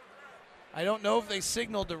 I don't know if they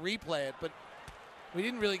signaled to replay it, but we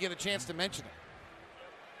didn't really get a chance to mention it.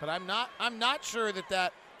 But I'm not sure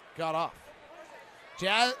that got off.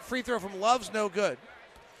 Jazz free throw from Love's no good.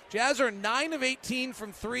 Jazz are 9 of 18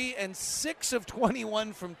 from 3 and 6 of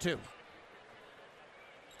 21 from 2.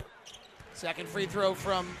 Second free throw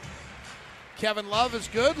from Kevin Love is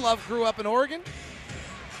good. Love grew up in Oregon.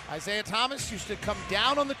 Isaiah Thomas used to come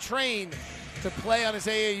down on the train to play on his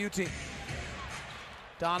AAU team.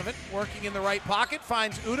 Donovan working in the right pocket,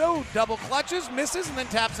 finds Udoh, double clutches, misses, and then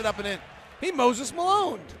taps it up and in. He Moses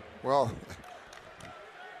Maloned. Well,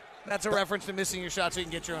 that's a reference to missing your shot so you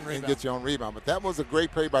can get your own rebound. Get your own rebound. But that was a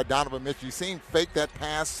great play by Donovan Mitchell. You seen fake that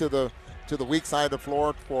pass to the weak side of the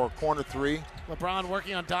floor for corner three. LeBron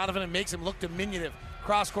working on Donovan and makes him look diminutive.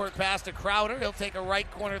 Cross-court pass to Crowder. He'll take a right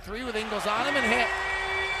corner three with Ingles on him and hit.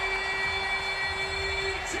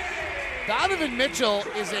 Donovan Mitchell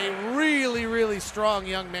is a really, really strong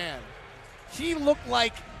young man. He looked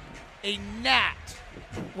like a gnat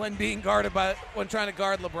when trying to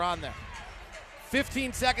guard LeBron there.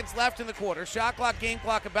 15 seconds left in the quarter. Shot clock, game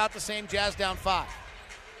clock about the same. Jazz down 5.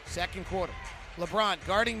 Second quarter. LeBron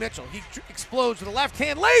guarding Mitchell. He explodes with the left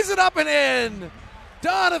hand, lays it up and in.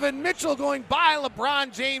 Donovan Mitchell going by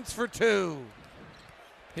LeBron James for 2.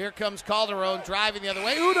 Here comes Calderon driving the other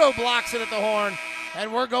way. Udoh blocks it at the horn.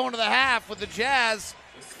 And we're going to the half with the Jazz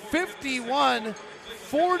 51-48.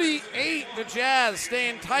 The Jazz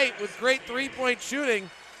staying tight with great three-point shooting.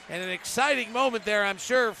 And an exciting moment there, I'm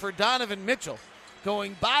sure, for Donovan Mitchell.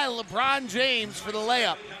 Going by LeBron James for the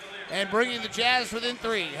layup. And bringing the Jazz within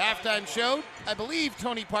 3. Halftime show, I believe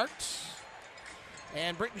Tony Parks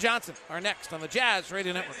and Britton Johnson are next on the Jazz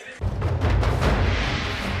Radio Network.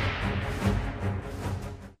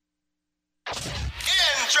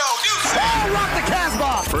 Rock the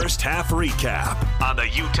Casbah. First half recap on the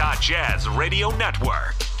Utah Jazz Radio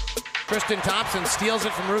Network. Tristan Thompson steals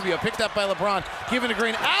it from Rubio, picked up by LeBron, given to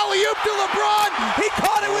Green, alley-oop to LeBron. He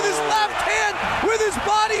caught it with his left hand, with his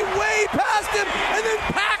body way past him, and then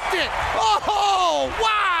packed it. Oh,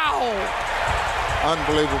 wow!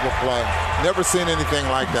 Unbelievable play. Never seen anything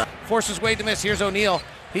like that. Forces Wade to miss. Here's O'Neal.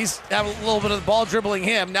 He's having a little bit of the ball dribbling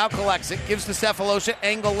him. Now collects it, gives to Sefolosha.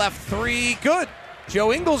 Angle left 3. Good.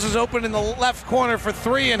 Joe Ingles is open in the left corner for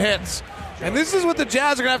 3 and hits. And this is what the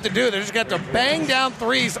Jazz are going to have to do. They're just going to have to bang down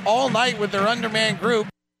threes all night with their undermanned group.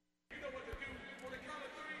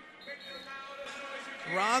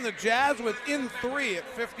 Ron, the Jazz within 3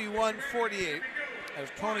 at 51-48. As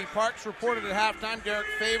Tony Parks reported at halftime, Derek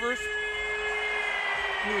Favors,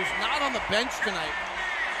 who is not on the bench tonight,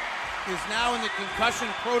 is now in the concussion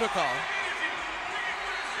protocol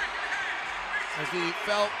as he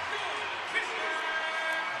felt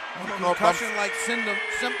concussion-like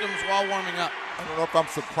symptoms while warming up. I don't know if I'm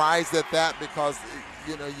surprised at that because,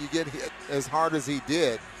 you get hit as hard as he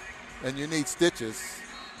did, and you need stitches,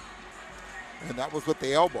 and that was with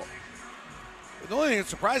the elbow. The only thing that's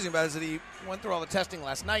surprising about it is that he went through all the testing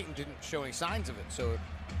last night and didn't show any signs of it. So,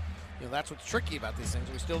 that's what's tricky about these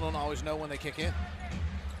things. We still don't always know when they kick in.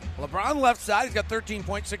 LeBron left side, he's got 13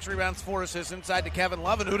 points, 6 rebounds, 4 assists inside to Kevin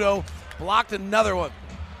Love, and Udo blocked another one.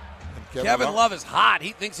 Kevin Love is hot.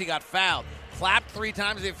 He thinks he got fouled. Clapped 3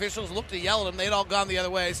 times. The officials looked to yell at him. They'd all gone the other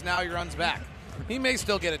way, so now he runs back. He may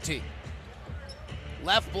still get a tee.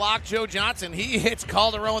 Left block, Joe Johnson. He hits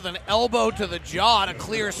Calderon with an elbow to the jaw to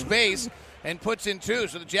clear space and puts in 2.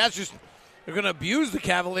 So the Jazz they're going to abuse the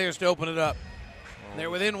Cavaliers to open it up. They're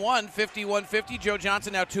within 1, 51-50. Joe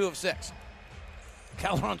Johnson now 2 of 6.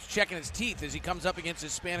 Calderon's checking his teeth as he comes up against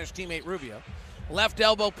his Spanish teammate Rubio. Left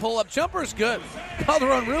elbow pull-up jumper is good.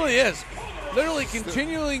 Calderon really is. Literally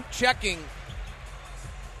continually checking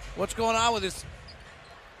what's going on with his...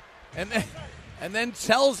 And then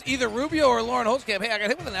tells either Rubio or Lauren Holtzkamp, hey, I got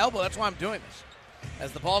hit with an elbow, that's why I'm doing this.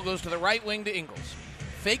 As the ball goes to the right wing to Ingles.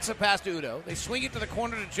 Fakes a pass to Udo. They swing it to the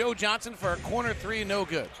corner to Joe Johnson for a corner 3, no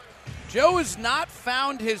good. Joe has not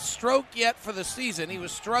found his stroke yet for the season. He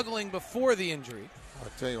was struggling before the injury. I'll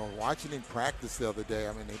tell you, watching him practice the other day,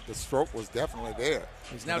 the stroke was definitely there.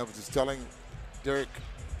 He's now, I was just telling Derek,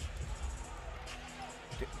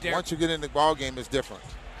 once you get in the ball game, it's different.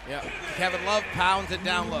 Yeah, Kevin Love pounds it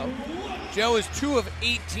down low. Joe is 2 of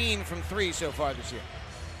 18 from 3 so far this year.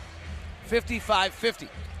 55-50.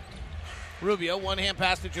 Rubio, one-hand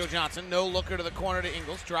pass to Joe Johnson. No looker to the corner to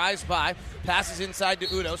Ingles. Drives by, passes inside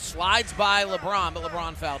to Udo. Slides by LeBron, but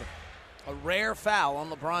LeBron fouled him. A rare foul on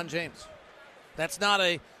LeBron James. That's not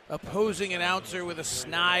a opposing announcer with a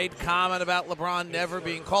snide comment about LeBron never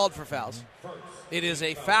being called for fouls. It is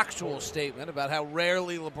a factual statement about how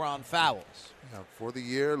rarely LeBron fouls. Now, for the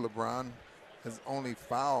year, LeBron has only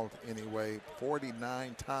fouled anyway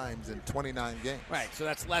 49 times in 29 games. Right, so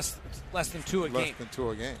that's less than 2 a game. Less than 2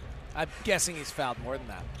 a game. I'm guessing he's fouled more than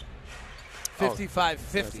that.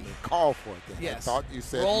 55-50. Call for it then. Yes. I thought you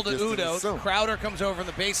said roll to you Udo. Crowder comes over in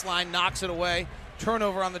the baseline, knocks it away.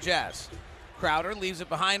 Turnover on the Jazz. Crowder leaves it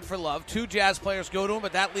behind for Love. 2 Jazz players go to him,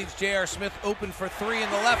 but that leaves J.R. Smith open for 3 in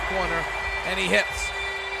the left corner, and he hits.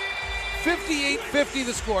 58-50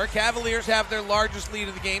 the score. Cavaliers have their largest lead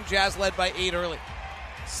of the game. Jazz led by 8 early.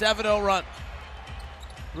 7-0 run.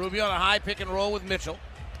 Rubio on a high pick and roll with Mitchell.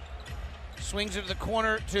 Swings it to the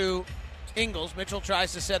corner to Ingles. Mitchell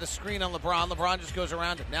tries to set a screen on LeBron. LeBron just goes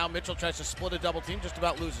around it. Now Mitchell tries to split a double team, just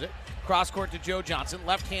about loses it. Cross court to Joe Johnson.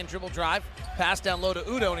 Left-hand dribble drive. Pass down low to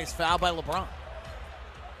Udo, and he's fouled by LeBron.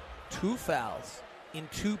 2 fouls in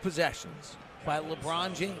 2 possessions by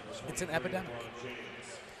LeBron James. It's an epidemic.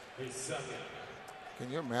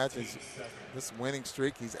 Can you imagine this winning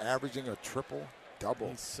streak? He's averaging a triple-double.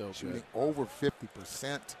 He's so shooting over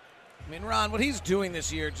 50%. I mean, Ron, what he's doing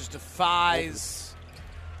this year just defies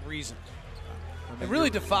reason. It really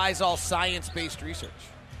defies all science-based research.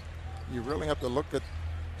 You really have to look at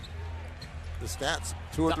the stats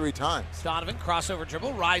 2 or 3 times. Donovan, crossover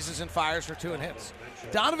dribble, rises and fires for 2 and hits.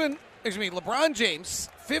 LeBron James,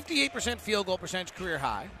 58% field goal percentage, career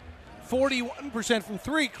high. 41% from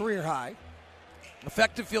 3, career high.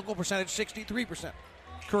 Effective field goal percentage, 63%,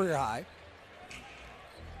 career high.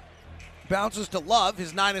 Bounces to Love,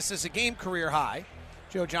 his 9 assists a game, career high.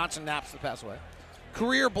 Joe Johnson naps the pass away.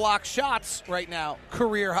 Career block shots right now,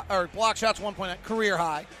 block shots 1.9, career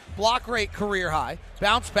high. Block rate, career high.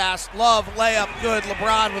 Bounce pass, Love, layup, good.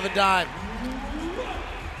 LeBron with a dime.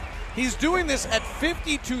 He's doing this at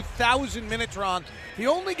 52,000 minutes, Ron. The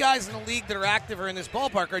only guys in the league that are active or in this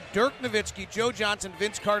ballpark are Dirk Nowitzki, Joe Johnson,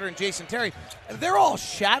 Vince Carter, and Jason Terry. And they're all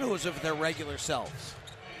shadows of their regular selves.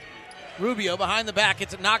 Rubio behind the back.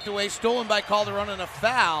 Gets it knocked away, stolen by Calderon, and a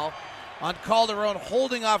foul on Calderon,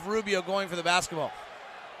 holding off Rubio going for the basketball.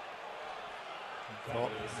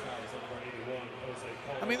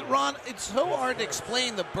 I mean, Ron, it's so hard to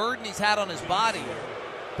explain the burden he's had on his body.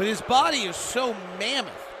 But his body is so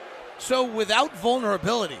mammoth, so without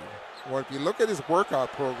vulnerability. Well, if you look at his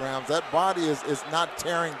workout programs, that body is not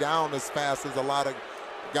tearing down as fast as a lot of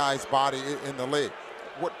guys' body in the league.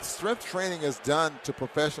 What strength training has done to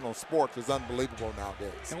professional sports is unbelievable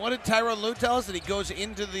nowadays. And what did Tyronn Lue tell us? That he goes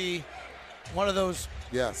into one of those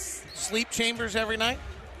sleep chambers every night?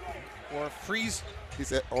 Or freeze? He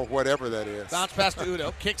said, or whatever that is. Bounce pass to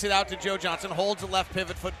Udo. Kicks it out to Joe Johnson. Holds the left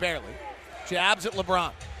pivot foot barely. Jabs at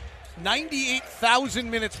LeBron. 98,000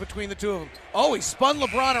 minutes between the two of them. Oh, he spun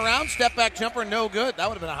LeBron around. Step back jumper, no good. That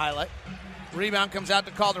would have been a highlight. Rebound comes out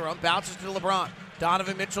to Calderon. Bounces to LeBron.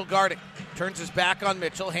 Donovan Mitchell guarding. Turns his back on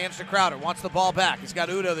Mitchell. Hands to Crowder. Wants the ball back. He's got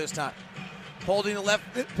Udo this time. Holding the left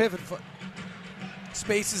pivot foot.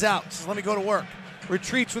 Spaces out. Says, let me go to work.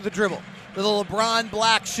 Retreats with the dribble. The LeBron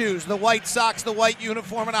black shoes, the white socks, the white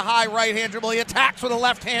uniform, and a high right-hand dribble. He attacks with a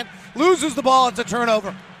left hand. Loses the ball. It's a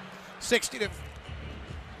turnover. 60-52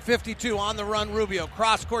 on the run. Rubio.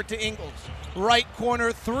 Cross court to Ingles. Right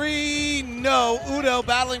corner. Three. No. Udo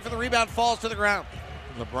battling for the rebound. Falls to the ground.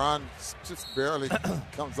 LeBron just barely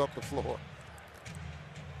comes up the floor.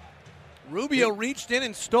 Rubio reached in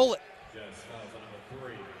and stole it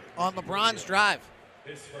on LeBron's drive.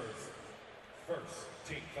 His first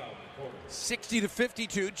team foul in the quarter.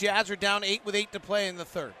 60-52. Jazz are down 8 with 8 to play in the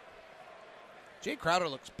third. Jay Crowder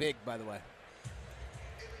looks big, by the way.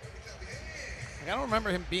 I don't remember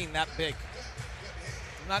him being that big.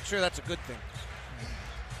 I'm not sure that's a good thing.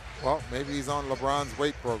 Well, maybe he's on LeBron's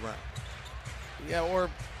weight program. Yeah, or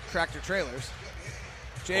tractor trailers.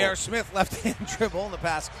 J.R. Smith left-hand dribble in the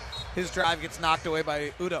pass. His drive gets knocked away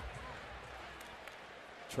by Udo.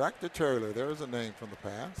 Tractor trailer, there's a name from the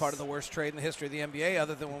past. Part of the worst trade in the history of the NBA,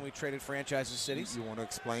 other than when we traded franchises cities. You want to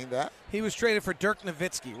explain that? He was traded for Dirk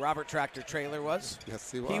Nowitzki. Robert Tractor Trailer was. Yes,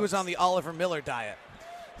 he was. He was on the Oliver Miller diet.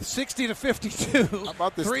 60-52. How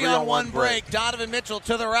about this 3-on-1 break? Donovan Mitchell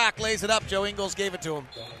to the rack, lays it up. Joe Ingles gave it to him.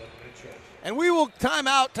 And we will time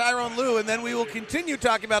out Tyronn Lue, and then we will continue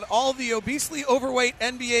talking about all the obesely overweight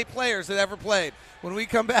NBA players that ever played. When we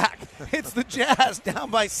come back, it's the Jazz down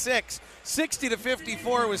by 6,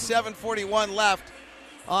 60-54 with 7:41 left.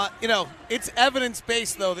 It's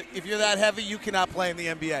evidence-based, though, that if you're that heavy, you cannot play in the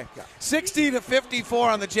NBA.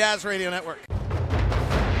 60-54 on the Jazz Radio Network.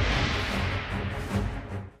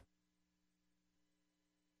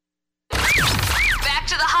 Back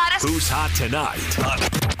to the hottest. Who's hot tonight?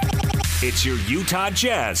 It's your Utah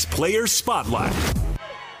Jazz Player Spotlight.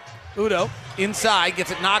 Udo inside,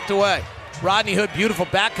 gets it knocked away. Rodney Hood, beautiful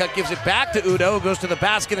back cut, gives it back to Udo, who goes to the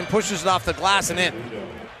basket and pushes it off the glass and in.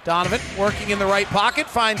 Donovan working in the right pocket,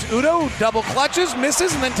 finds Udo, double clutches,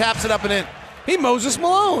 misses, and then taps it up and in. He Moses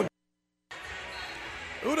Malone.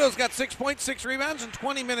 Udo's got 6 points, 6 rebounds in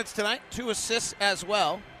 20 minutes tonight, 2 assists as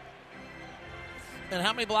well. And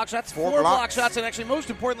how many block shots? 4 block shots, and actually, most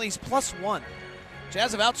importantly, he's +1.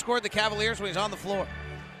 Jazz have outscored the Cavaliers when he's on the floor.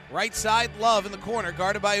 Right side, Love in the corner,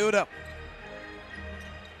 guarded by Udo.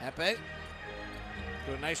 Epe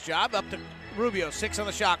do a nice job. Up to Rubio, 6 on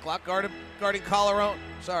the shot clock, guarding Calderon.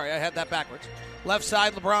 Sorry, I had that backwards. Left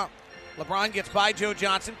side, LeBron. LeBron gets by Joe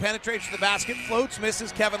Johnson, penetrates to the basket, floats,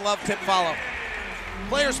 misses. Kevin Love, tip follow.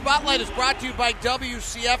 Player Spotlight is brought to you by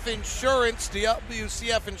WCF Insurance.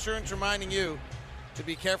 WCF Insurance reminding you to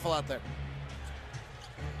be careful out there.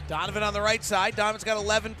 Donovan on the right side. Donovan's got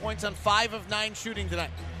 11 points on 5 of 9 shooting tonight.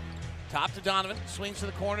 Top to Donovan, swings to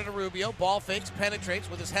the corner to Rubio. Ball fakes, penetrates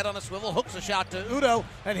with his head on a swivel, hooks a shot to Udo,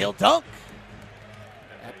 and he'll dunk.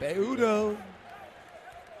 Epe Udo.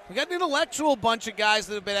 We got an intellectual bunch of guys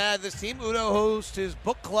that have been added to this team. Udo hosts his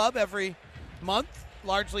book club every month,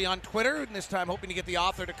 largely on Twitter, and this time hoping to get the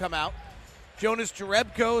author to come out. Jonas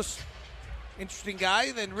Jerebko's interesting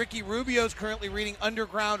guy. Then Ricky Rubio's currently reading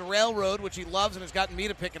Underground Railroad, which he loves and has gotten me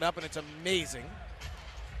to pick it up, and it's amazing.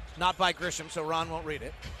 Not by Grisham, so Ron won't read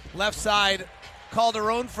it. Left side,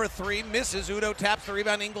 Calderon for 3, misses. Udo taps the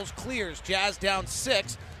rebound, Ingles clears. Jazz down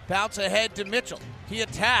 6, bounce ahead to Mitchell. He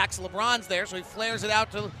attacks, LeBron's there, so he flares it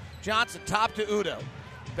out to Johnson, top to Udo.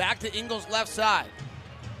 Back to Ingles left side.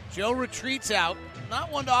 Joe retreats out,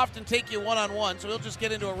 not one to often take you one-on-one, so he'll just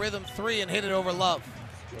get into a rhythm 3 and hit it over Love.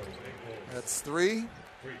 That's 3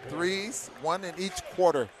 threes, 1 in each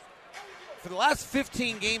quarter. For the last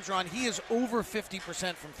 15 games, Ron, he is over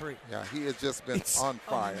 50% from 3. Yeah, he has just been on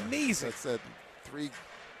fire. Amazing. That's said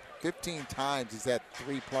 15 times he's had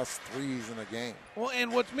 3+ threes in a game. Well,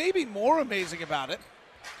 and what's maybe more amazing about it,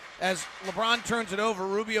 as LeBron turns it over,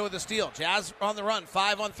 Rubio with the steal. Jazz on the run,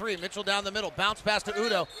 5-on-3. Mitchell down the middle. Bounce pass to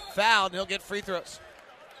Udoh. Fouled, and he'll get free throws.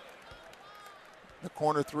 The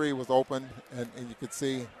corner 3 was open, and you could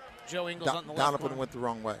see Joe Ingles on the left Donovan corner. went the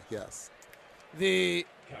wrong way, yes.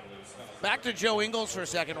 Back to Joe Ingles for a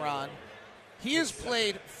second, Ron. He has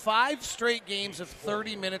played 5 straight games of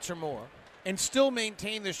 30 minutes or more and still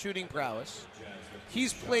maintained the shooting prowess.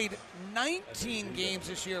 He's played 19 games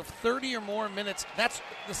this year of 30 or more minutes. That's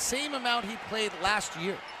the same amount he played last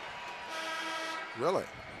year. Really?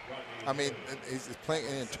 I mean, he's playing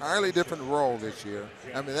an entirely different role this year.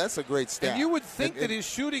 I mean, that's a great stat. And you would think that his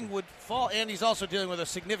shooting would fall, and he's also dealing with a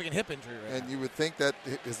significant hip injury right And now. you would think that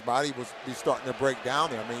his body would be starting to break down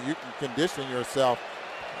there. I mean, you can condition yourself.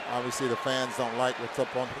 Obviously, the fans don't like what's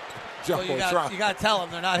up on the Well, Jumbotron. you got to tell them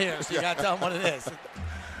they're not here, so you got to tell them what it is.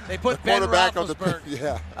 They put The Ben quarterback of the- Roethlisberger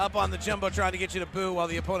yeah. up on the Jumbotron to get you to boo while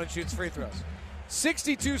the opponent shoots free throws.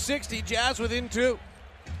 62-60, Jazz within 2.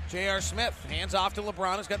 J.R. Smith hands off to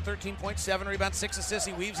LeBron, who's got 13.7 rebounds, 6 assists.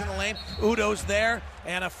 He weaves in the lane. Udoh's there,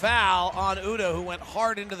 and a foul on Udoh, who went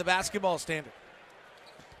hard into the basketball standard.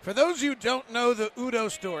 For those of you who don't know the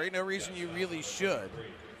Udoh story, no reason you really should,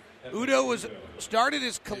 Udoh started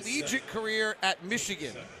his collegiate career at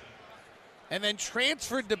Michigan and then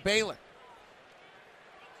transferred to Baylor.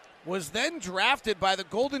 Was then drafted by the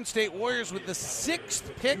Golden State Warriors with the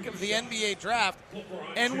 6th pick of the NBA draft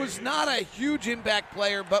and was not a huge impact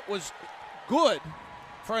player, but was good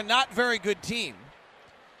for a not very good team.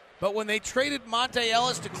 But when they traded Monte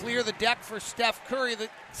Ellis to clear the deck for Steph Curry, the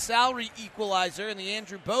salary equalizer in the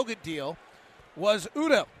Andrew Bogut deal was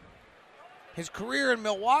Udoh. His career in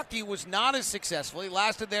Milwaukee was not as successful. He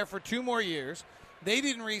lasted there for 2 more years. They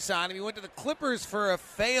didn't re-sign him. He went to the Clippers for a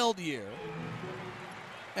failed year.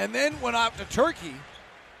 And then went out to Turkey,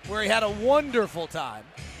 where he had a wonderful time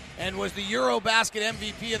and was the Eurobasket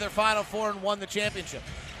MVP of their Final Four and won the championship.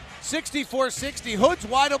 64-60, Hood's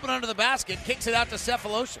wide open under the basket, kicks it out to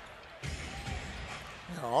Cephalosha.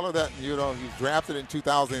 Yeah, all of that, he was drafted in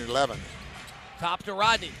 2011. Top to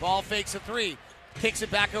Rodney, ball fakes a 3, kicks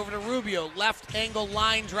it back over to Rubio, left angle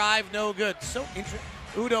line drive, no good. So interesting.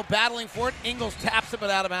 Udoh battling for it, Ingles taps it but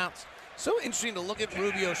out of bounds. So interesting to look at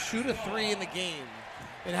Rubio shoot a 3 in the game,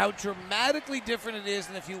 and how dramatically different it is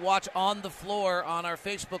than if you watch on the floor on our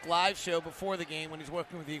Facebook Live show before the game when he's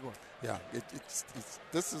working with Igor. Yeah,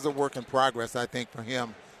 this is a work in progress, I think, for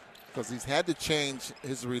him, because he's had to change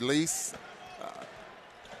his release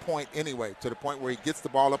point anyway, to the point where he gets the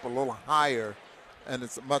ball up a little higher, and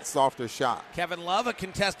it's a much softer shot. Kevin Love, a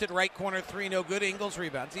contested right corner 3, no good. Ingles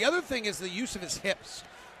rebounds. The other thing is the use of his hips.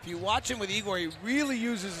 If you watch him with Igor, he really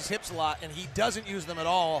uses his hips a lot, and he doesn't use them at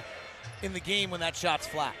all in the game when that shot's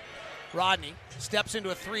flat. Rodney steps into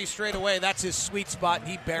a 3 straight away. That's his sweet spot, and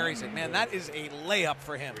he buries it. Man, that is a layup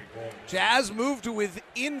for him. Jazz moved to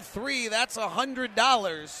within 3. That's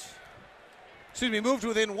 $100. Excuse me, moved to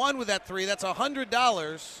within 1 with that 3. That's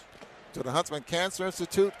 $100. To the Huntsman Cancer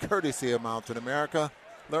Institute, courtesy of Mountain America.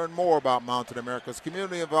 Learn more about Mountain America's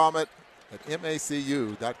community involvement at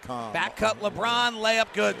macu.com. Back cut LeBron,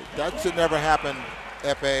 layup good. That should never happen,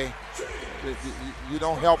 F.A. You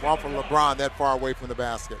don't help off of LeBron that far away from the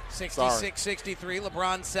basket. 66-63.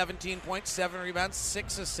 LeBron 17 points, 7 rebounds,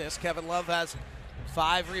 6 assists. Kevin Love has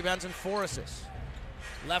 5 rebounds and 4 assists.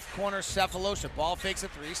 Left corner, Cephalosha. Ball fakes a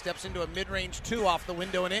 3, steps into a mid-range 2 off the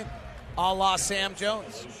window and in. A la Sam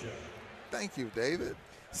Jones. Thank you, David.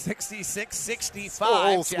 66-65.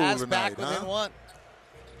 Old school Jazz tonight, back within huh? 1.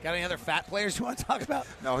 Got any other fat players you want to talk about?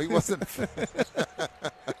 No, he wasn't.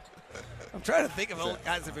 I'm trying to think of old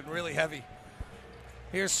guys that have been really heavy.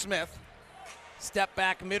 Here's Smith. Step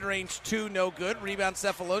back, mid-range 2, no good. Rebound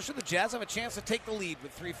Cephalosha. The Jazz have a chance to take the lead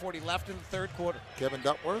with 3:40 left in the third quarter. Kevin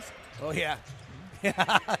Duckworth? Oh, yeah.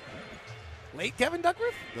 Late Kevin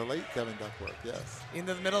Duckworth? The late Kevin Duckworth, yes.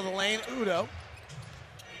 Into the middle of the lane, Udoh.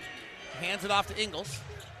 Hands it off to Ingles.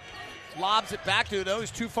 Lobs it back to Udoh.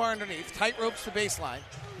 He's too far underneath. Tight ropes the baseline.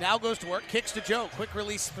 Now goes to work. Kicks to Joe. Quick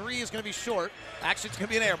release 3 is going to be short. Actually, it's going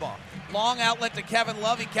to be an air ball. Long outlet to Kevin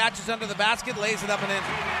Love. He catches under the basket, lays it up and in.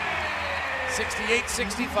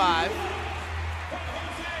 68-65.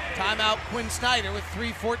 Timeout Quinn Snyder with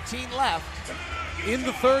 3:14 left in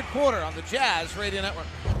the third quarter on the Jazz Radio Network.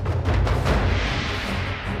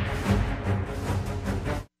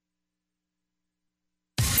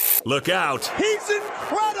 Look out. He's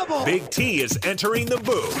incredible. Big T is entering the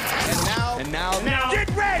booth. And now, get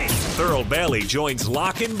ready. Thurl Bailey joins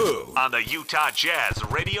Lock and Boo on the Utah Jazz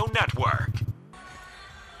Radio Network.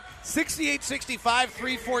 68-65,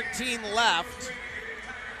 3:14 left.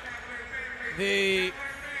 The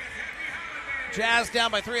Jazz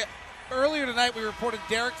down by 3. Earlier tonight, we reported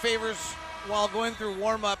Derek Favors, while going through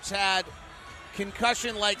warm-ups, had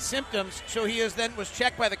concussion-like symptoms, so he was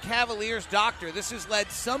checked by the Cavaliers doctor. This has led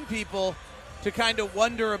some people to kind of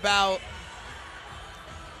wonder about,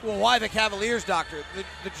 well, why the Cavaliers doctor?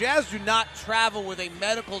 The Jazz do not travel with a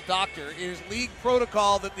medical doctor. It is league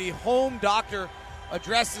protocol that the home doctor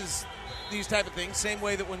addresses these type of things, same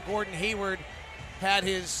way that when Gordon Hayward had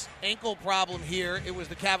his ankle problem here, it was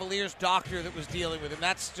the Cavaliers doctor that was dealing with him.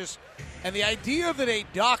 And the idea that a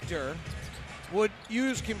doctor would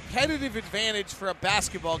use competitive advantage for a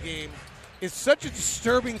basketball game is such a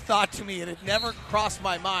disturbing thought to me, and it never crossed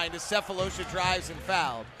my mind as Sefolosha drives and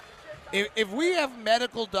fouled. If we have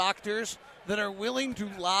medical doctors that are willing to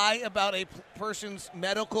lie about a person's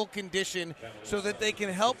medical condition so that they can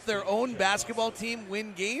help their own basketball team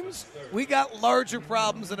win games, we got larger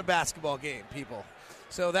problems than a basketball game, people.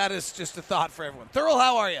 So that is just a thought for everyone. Thurl,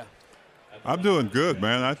 how are you? I'm doing good,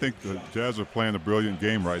 man. I think the Jazz are playing a brilliant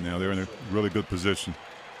game right now. They're in a really good position.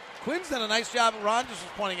 Quinn's done a nice job. Ron just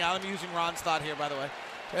was pointing out, I'm using Ron's thought here, by the way.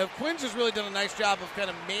 Quinn's has really done a nice job of kind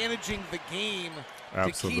of managing the game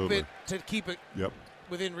Absolutely. to keep it Yep.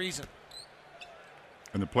 within reason.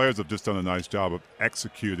 And the players have just done a nice job of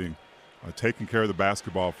executing, taking care of the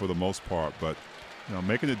basketball for the most part, but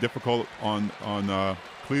making it difficult on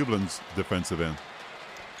Cleveland's defensive end.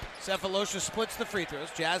 Sefolosha splits the free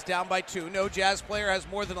throws. Jazz down by 2. No Jazz player has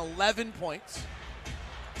more than 11 points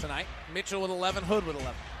tonight. Mitchell with 11, Hood with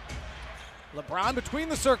 11. LeBron between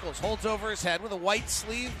the circles, holds over his head with a white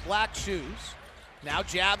sleeve, black shoes. Now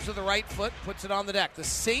jabs with the right foot, puts it on the deck. The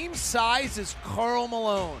same size as Karl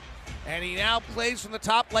Malone. And he now plays from the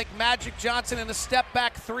top like Magic Johnson, and a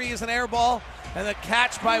step-back 3 is an air ball, and the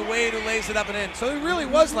catch by Wade, who lays it up and in. So he really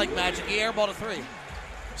was like Magic. He airballed a 3.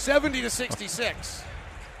 70-66.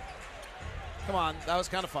 Come on, that was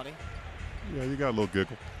kind of funny. Yeah, you got a little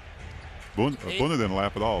giggle. Boone didn't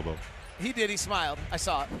laugh at all, though. He did. He smiled. I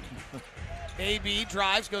saw it. AB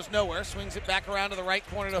drives, goes nowhere, swings it back around to the right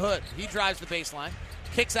corner to Hood. He drives the baseline,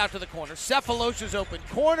 kicks out to the corner. Sefolosha's open.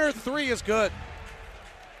 Corner 3 is good.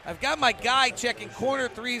 I've got my guy checking corner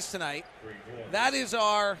 3s tonight. That is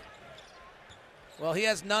he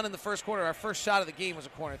has none in the first quarter. Our first shot of the game was a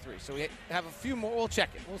corner 3. So we have a few more. We'll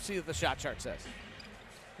check it. We'll see what the shot chart says.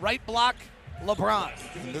 Right block, LeBron.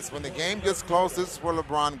 And when the game gets close, this is where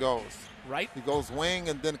LeBron goes. Right. He goes wing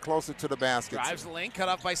and then closer to the basket. Drives the lane, cut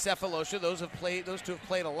off by Sefolosha. Those two have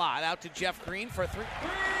played a lot. Out to Jeff Green for a 3.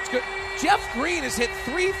 It's good. Jeff Green has hit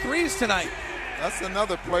 3 threes tonight. That's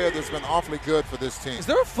another player that's been awfully good for this team. Is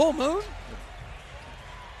there a full moon?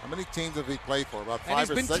 How many teams have he played for? About 5 and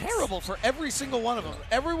or 6? He's been terrible for every single one of them.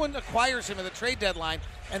 Everyone acquires him at the trade deadline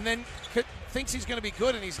and then thinks he's going to be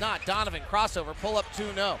good, and he's not. Donovan, crossover, pull up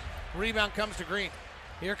 2, no. Rebound comes to Green.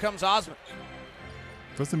 Here comes Osman.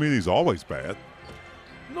 Doesn't mean he's always bad.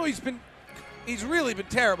 No, he's really been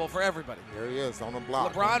terrible for everybody. There he is on the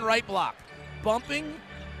block. LeBron right block. Bumping,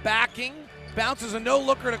 backing, bounces a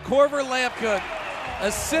no-looker to Korver, layup good.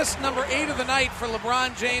 Assist number 8 of the night for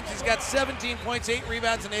LeBron James. He's got 17 points, 8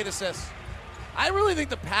 rebounds, and 8 assists. I really think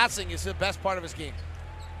the passing is the best part of his game.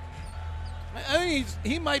 I think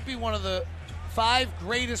he might be one of the 5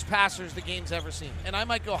 greatest passers the game's ever seen, and I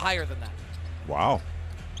might go higher than that. Wow.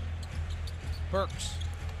 Burks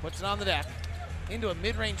puts it on the deck. Into a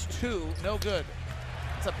mid-range 2, no good.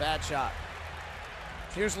 That's a bad shot.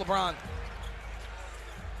 Here's LeBron.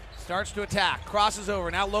 Starts to attack, crosses over,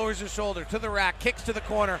 now lowers his shoulder to the rack, kicks to the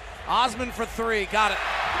corner. Osman for 3, got it.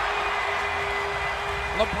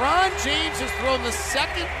 LeBron James has thrown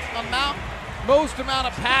the most amount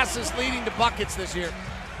of passes leading to buckets this year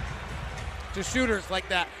to shooters like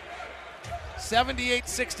that.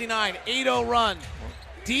 78-69, 8-0 run.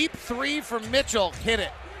 Deep 3 from Mitchell, hit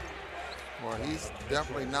it. Well, he's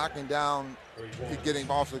definitely knocking down, getting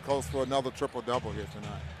awfully close for another triple-double here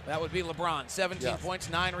tonight. That would be LeBron. 17 points,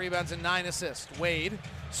 9 rebounds, and 9 assists. Wade,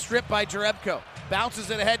 stripped by Jerebko. Bounces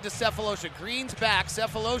it ahead to Sefolosha. Green's back.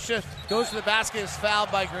 Sefolosha goes to the basket, is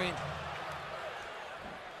fouled by Green.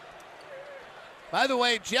 By the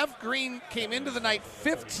way, Jeff Green came into the night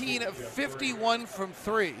 15 of 51 from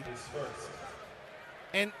 3.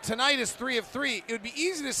 And tonight is 3 of 3. It would be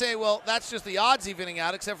easy to say, well, that's just the odds evening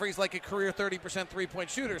out, except for he's like a career 30% three-point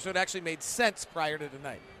shooter, so it actually made sense prior to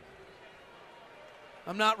tonight.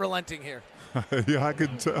 I'm not relenting here. Yeah, I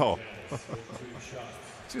can tell.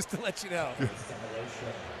 Just to let you know.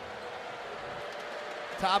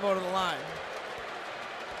 Thabo to the line.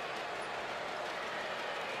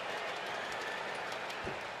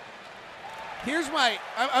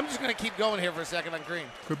 I'm just going to keep going here for a second on Green.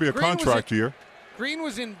 Could be a contract year. Green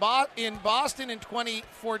was in Boston in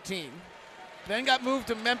 2014, then got moved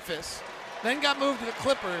to Memphis, then got moved to the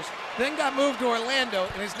Clippers, then got moved to Orlando,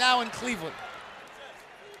 and is now in Cleveland.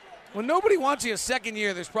 When nobody wants you a second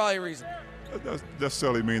year, there's probably a reason. That doesn't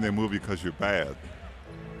necessarily mean they move you because you're bad.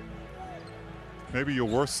 Maybe you're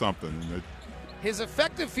worth something. His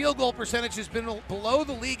effective field goal percentage has been below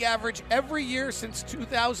the league average every year since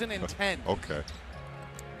 2010. Okay.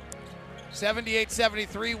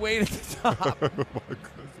 78-73, Wade at the top. Oh, my goodness.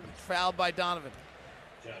 Fouled by Donovan.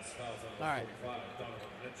 All right.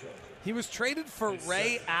 He was traded for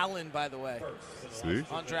Ray Allen, by the way. See?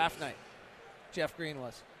 On draft night. Jeff Green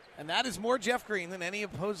was. And that is more Jeff Green than any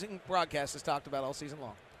opposing broadcast has talked about all season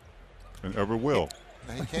long. And ever will.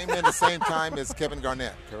 Now, he came in the same time as Kevin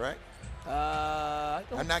Garnett, correct?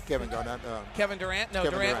 Not Kevin Garnett. Kevin Durant? No,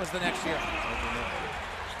 Kevin Durant Durant was the next year.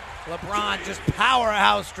 LeBron just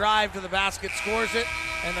powerhouse drive to the basket, scores it,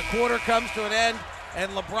 and the quarter comes to an end.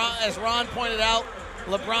 And LeBron, as Ron pointed out,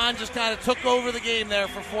 LeBron just kind of took over the game there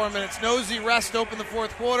for 4 minutes. Nosy rest opened the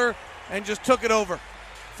fourth quarter and just took it over.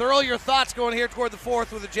 Thurl, your thoughts going here toward the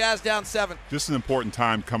fourth with the Jazz down 7. Just an important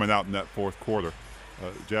time coming out in that fourth quarter.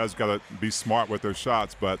 Jazz got to be smart with their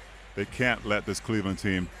shots, but they can't let this Cleveland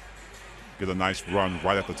team get a nice run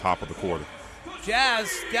right at the top of the quarter.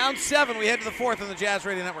 Jazz down 7. We head to the fourth on the Jazz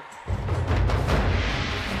Radio Network.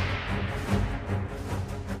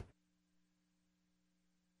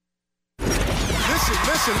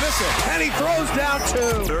 Listen. And he throws down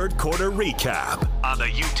 2. Third quarter recap on the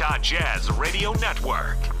Utah Jazz Radio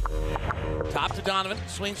Network. Top to Donovan,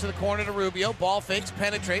 swings to the corner to Rubio. Ball fakes,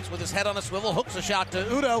 penetrates with his head on a swivel, hooks a shot to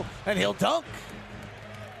Udo, and he'll dunk.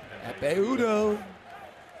 Epe Udo.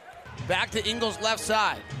 Back to Ingles' left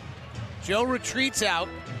side. Joe retreats out.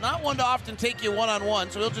 Not one to often take you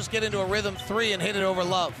one-on-one, so he'll just get into a rhythm 3 and hit it over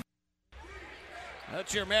Love.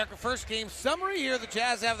 That's your America First game summary. Here the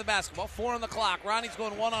Jazz have the basketball. 4 on the clock. Ronnie's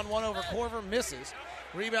going one-on-one over Korver, misses.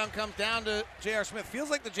 Rebound comes down to J.R. Smith. Feels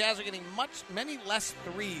like the Jazz are getting many less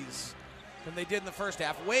threes than they did in the first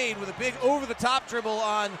half. Wade with a big over-the-top dribble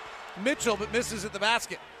on Mitchell, but misses at the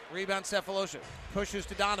basket. Rebound Cephalosha. Pushes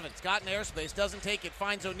to Donovan. It's got an airspace. Doesn't take it.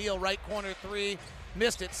 Finds O'Neal. Right corner 3.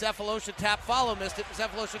 Missed it. Cephalosha tap follow. Missed it.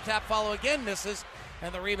 Cephalosha tap follow again. Misses.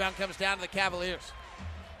 And the rebound comes down to the Cavaliers.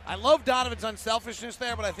 I love Donovan's unselfishness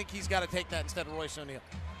there, but I think he's got to take that instead of Royce O'Neal.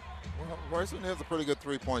 Well, Royce O'Neal's a pretty good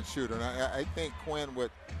three-point shooter, and I think Quinn would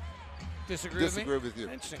disagree with you.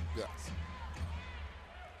 Interesting. Yes.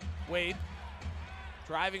 Wade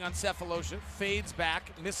driving on Cephalosha, fades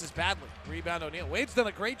back, misses badly. Rebound O'Neal. Wade's done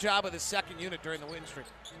a great job with his second unit during the win streak.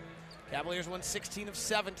 Cavaliers won 16 of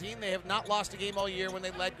 17. They have not lost a game all year when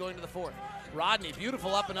they led going to the fourth. Rodney,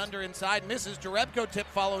 beautiful up and under inside, misses. Jerebko tip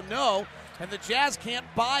follow, no. And the Jazz can't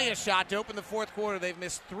buy a shot to open the fourth quarter. They've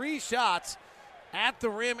missed 3 shots at the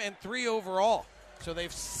rim and 3 overall. So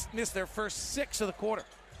they've missed their first 6 of the quarter.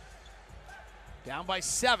 Down by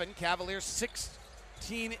 7. Cavaliers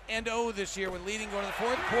 16-0 this year when leading going to the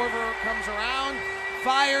fourth. Korver comes around,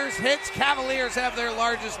 fires, hits. Cavaliers have their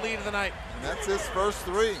largest lead of the night. And that's his first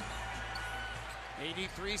 3.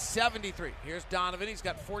 83-73. Here's Donovan. He's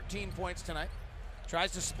got 14 points tonight.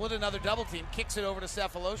 Tries to split another double team. Kicks it over to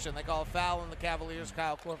Cephalosha, and they call a foul on the Cavaliers'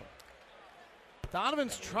 Kyle Korver.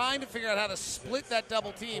 Donovan's trying to figure out how to split that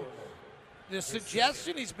double team. The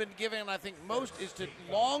suggestion he's been given, I think, most is to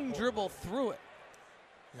long dribble through it.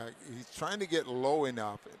 Yeah, he's trying to get low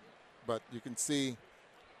enough, but you can see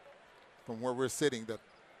from where we're sitting that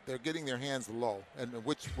they're getting their hands low, and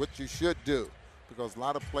which you should do, because a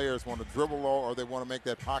lot of players want to dribble low or they want to make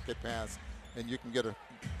that pocket pass, and you can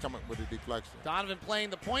come up with a deflection. Donovan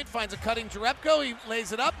playing the point, finds a cutting Jerebko. He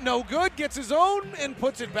lays it up, no good, gets his own, and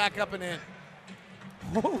puts it back up and in.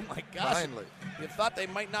 Oh, my gosh. Finally. You thought they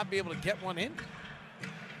might not be able to get one in.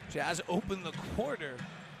 Jazz opened the quarter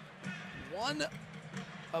 1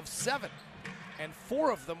 of 7, and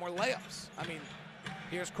 4 of them were layups. I mean,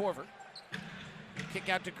 here's Korver. Kick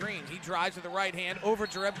out to Green. He drives with the right hand over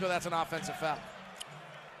Jerebko. That's an offensive foul.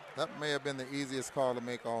 That may have been the easiest call to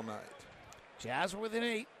make all night. Jazz were within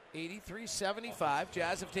 8, 83-75.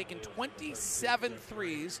 Jazz have taken 27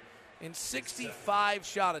 threes in 65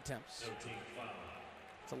 shot attempts.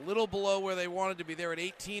 It's a little below where they wanted to be. They're at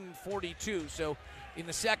 18-42. So in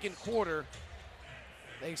the second quarter,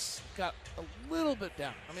 they got a little bit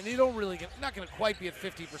down. I mean, they don't really not going to quite be at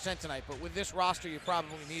 50% tonight, but with this roster, you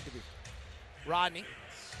probably need to be. Rodney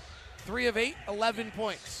 3 of 8, 11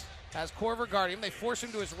 points. Has Korver guarding him. They force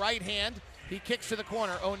him to his right hand. He kicks to the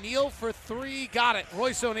corner. O'Neal for 3. Got it.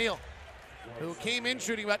 Royce O'Neal, who came in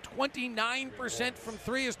shooting about 29% from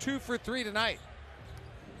 3, is 2 for 3 tonight.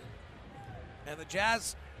 And the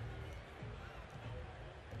Jazz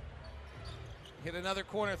hit another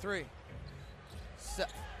corner 3.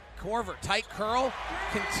 Korver, tight curl,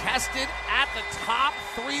 contested at the top,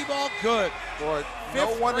 3-ball, good. Boy, no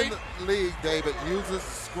one in the league, David, uses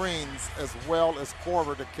screens as well as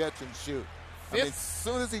Korver to catch and shoot. I mean, as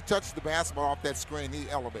soon as he touches the basketball off that screen, he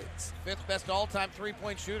elevates. 5th best all-time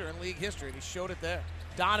three-point shooter in league history, and he showed it there.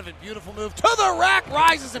 Donovan, beautiful move to the rack,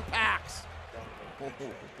 rises and packs.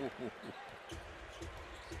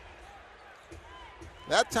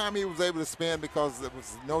 That time he was able to spin because there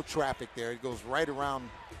was no traffic there. He goes right around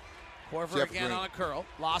Korver Jeff again Green. on a curl.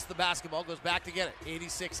 Lost the basketball, goes back to get it.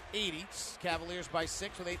 86-80. Cavaliers by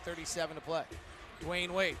 6 with 8:37 to play.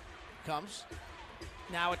 Dwayne Wade comes.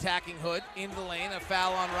 Now attacking Hood into the lane. A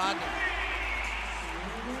foul on Rodney.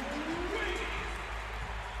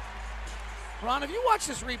 Ron, if you watch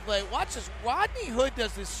this replay, watch this. Rodney Hood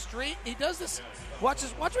does this straight. He does this. Watch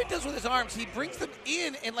what he does with his arms. He brings them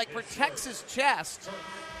in and like protects his chest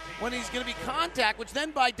when he's going to be contact, which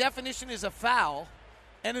then by definition is a foul.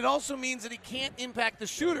 And it also means that he can't impact the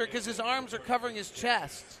shooter because his arms are covering his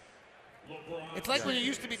chest. It's like when you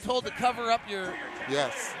used to be told to cover up your...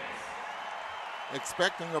 Yes.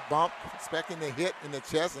 Expecting a bump, expecting a hit in the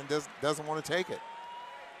chest, and doesn't want to take it.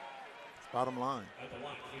 It's bottom line.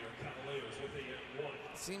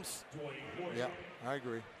 Seems... Yeah, I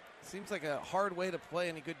agree. Seems like a hard way to play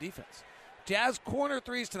any good defense. Jazz corner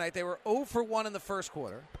threes tonight. They were 0 for 1 in the first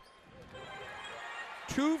quarter.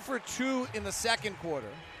 2 for 2 in the second quarter.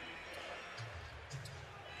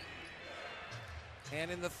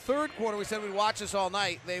 And in the third quarter, we said we'd watch this all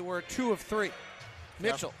night. They were 2 of 3.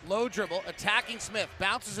 Mitchell, low dribble, attacking Smith.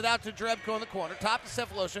 Bounces it out to Jerebko in the corner. Top to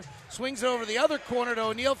Cephaloshin. Swings it over the other corner to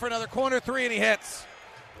O'Neal for another corner 3, and he hits.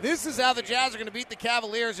 This is how the Jazz are going to beat the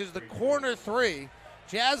Cavaliers, is the corner 3.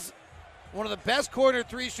 Jazz, one of the best corner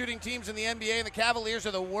 3 shooting teams in the NBA, and the Cavaliers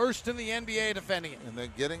are the worst in the NBA defending it. And they're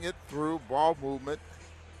getting it through ball movement,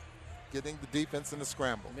 getting the defense in the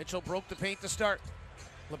scramble. Mitchell broke the paint to start.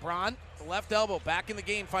 LeBron, the left elbow, back in the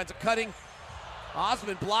game, finds a cutting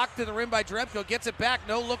Osman, blocked to the rim by Jerebko, gets it back,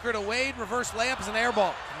 no looker to Wade, reverse layup is an air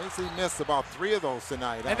ball. At least he missed about 3 of those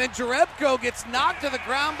tonight. And then Jerebko gets knocked to the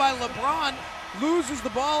ground by LeBron, loses the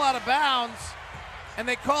ball out of bounds, and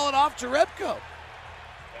they call it off Jerebko.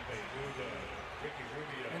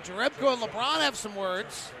 And Jerebko and LeBron have some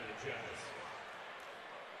words.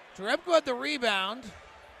 Jerebko had the rebound.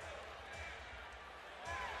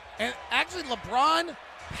 And actually LeBron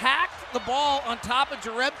packed the ball on top of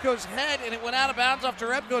Jerebko's head, and it went out of bounds off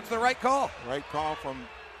Jerebko. It's the right call. Right call from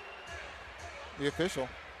the official.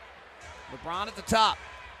 LeBron at the top.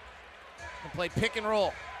 Can play pick and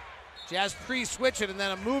roll. Jazz pre-switch it, and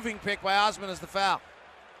then a moving pick by Osman as the foul.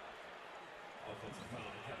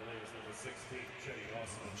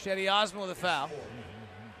 Cedi Osman with a foul.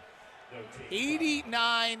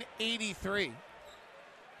 89-83.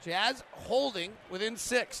 Jazz holding within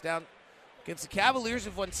 6 down against the Cavaliers,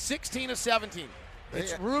 who've won 16 of 17.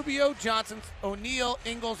 It's Rubio, Johnson, O'Neal,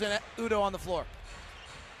 Ingles, and Udo on the floor.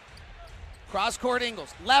 Cross-court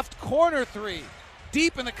Ingles. Left corner 3.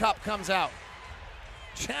 Deep in the cup, comes out.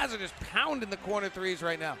 Jazz are just pounding the corner 3s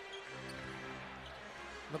right now.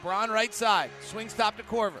 LeBron right side. Swings top to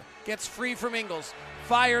Korver. Gets free from Ingles.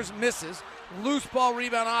 Fires, misses. Loose ball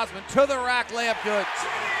rebound Osman. To the rack, layup good.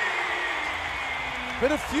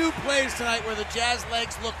 Been a few plays tonight where the Jazz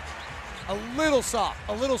legs look a little soft,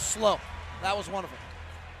 a little slow. That was one of them.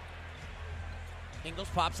 Ingles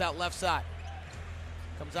pops out left side.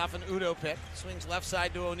 Comes off an Udo pick. Swings left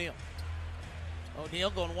side to O'Neal. O'Neal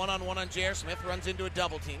going one-on-one on J.R. Smith. Runs into a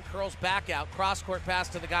double team. Curls back out. Cross-court pass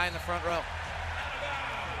to the guy in the front row.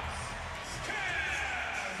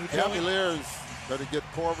 Cavaliers better get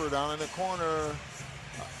Korver down in the corner.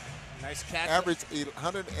 Nice catch. Average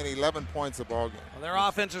 111 points a ball game. Well, their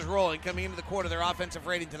offense is rolling. Coming into the quarter, their offensive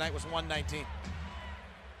rating tonight was 119.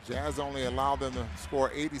 Jazz only allowed them to score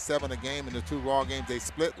 87 a game in the 2 ball games they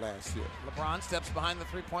split last year. LeBron steps behind the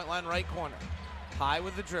three-point line right corner. High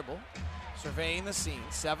with the dribble. Surveying the scene.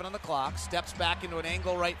 7 on the clock. Steps back into an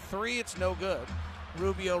angle right 3. It's no good.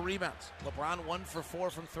 Rubio rebounds. LeBron 1 for 4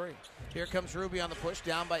 from 3. Here comes Rubio on the push.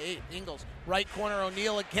 Down by 8. Ingles. Right corner.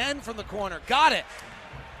 O'Neal again from the corner. Got it.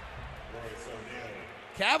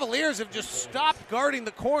 Cavaliers have just stopped guarding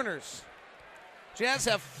the corners. Jazz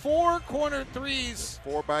have 4 corner 3s.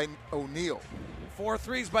 4 by O'Neal. 4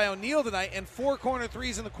 threes by O'Neal tonight and 4 corner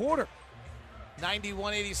 3s in the quarter.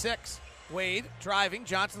 91-86. Wade driving.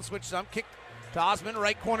 Johnson switches on. Kick to Osman.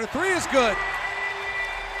 Right corner. Three is good.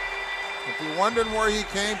 If you're wondering where he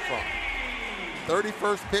came from,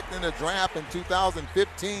 31st picked in the draft in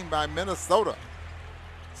 2015 by Minnesota.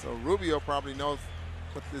 So Rubio probably knows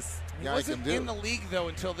what this guy can do. He wasn't in the league, though,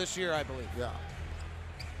 until this year, I believe. Yeah.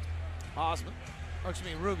 Osman,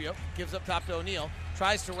 Rubio, gives up top to O'Neal.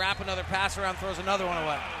 Tries to wrap another pass around, throws another one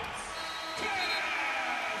away.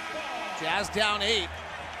 Jazz down 8.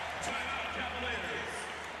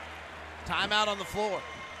 Timeout on the floor.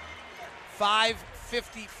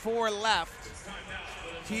 5:54 left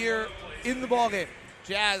here in the ballgame.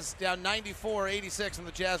 Jazz down 94-86 on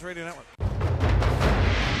the Jazz Radio Network.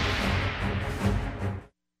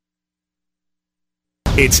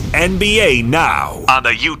 It's NBA Now on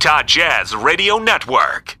the Utah Jazz Radio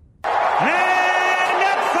Network. And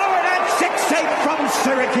up forward at 6'8" from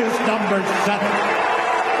Syracuse, number 7,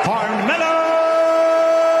 Carmelo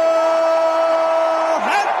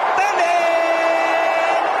Anthony.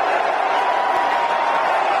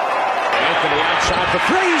 Anthony outside for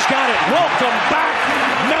three. He's got it. Welcome back,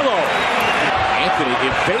 Melo. Anthony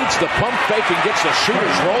evades the pump fake and gets the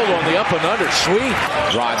shooter's roll on the up and under. Sweet.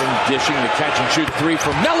 Driving, dishing the catch and shoot three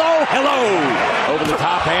from Melo. Hello. Over the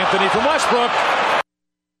top, Anthony from Westbrook.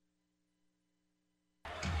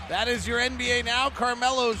 That is your NBA Now.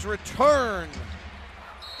 Carmelo's return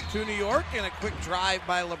to New York and a quick drive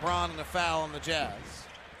by LeBron and a foul on the Jazz.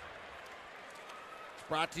 It's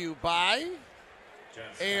brought to you by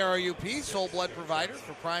ARUP, sole blood provider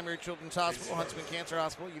for Primary Children's Hospital, Huntsman Cancer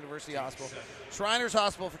Hospital, University Hospital, Shriners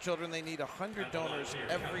Hospital for Children. They need 100 donors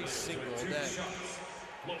every single day.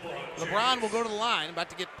 LeBron will go to the line, about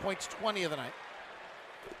to get points 20 of the night.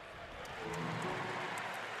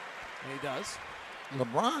 And he does.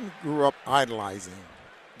 LeBron grew up idolizing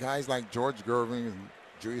guys like George Gervin and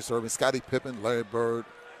Julius Erving, Scottie Pippen, Larry Bird,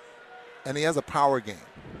 and he has a power game.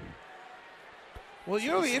 Well,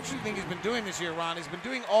 you know the interesting thing he's been doing this year, Ron? He's been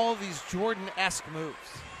doing all of these Jordan-esque moves.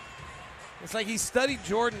 It's like he studied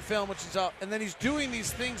Jordan film, which is up, and then he's doing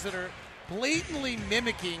these things that are blatantly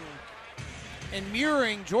mimicking and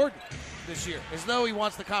mirroring Jordan this year, as though he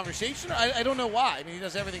wants the conversation. I don't know why. I mean, he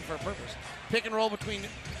does everything for a purpose. Pick and roll between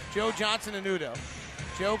Joe Johnson and Udoh.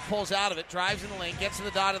 Joe pulls out of it, drives in the lane, gets to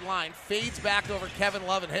the dotted line, fades back over Kevin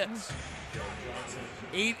Love and hits.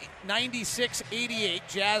 96-88,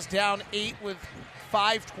 Jazz down 8 with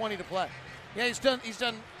 5:20 to play. Yeah, he's done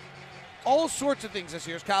all sorts of things this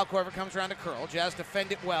year as Kyle Korver comes around to curl. Jazz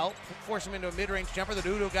defend it well, force him into a mid-range jumper that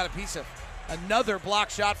Udoh got a piece of. Another block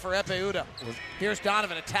shot for Epe Udoh. Here's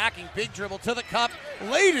Donovan attacking, big dribble to the cup,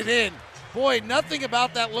 laid it in. Boy, nothing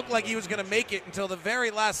about that looked like he was going to make it until the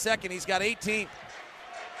very last second. He's got 18.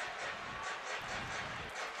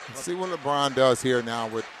 Let's see what LeBron does here now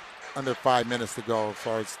with under 5 minutes to go, as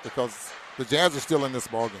far as, because the Jazz are still in this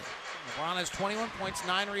ballgame. LeBron has 21 points,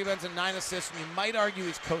 9 rebounds, and 9 assists, and you might argue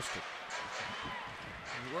he's coasted.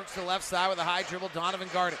 He works the left side with a high dribble. Donovan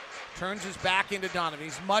guarded. Turns his back into Donovan.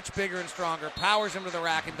 He's much bigger and stronger. Powers him to the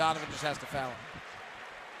rack, and Donovan just has to foul him.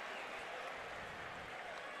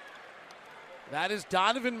 That is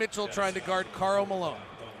Donovan Mitchell trying to guard Karl Malone.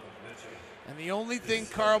 And the only thing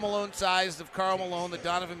Karl Malone sized of Karl Malone that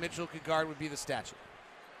Donovan Mitchell could guard would be the statue.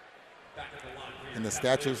 And the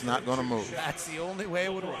statue's not going to move. That's the only way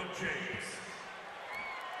it would work.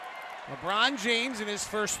 LeBron James, in his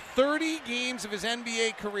first 30 games of his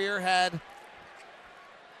NBA career, had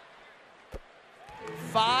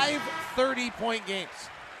 5 30-point games.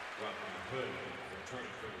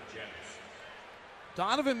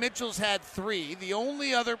 Donovan Mitchell's had 3. The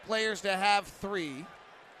only other players to have 3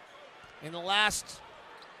 in the last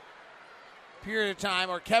period of time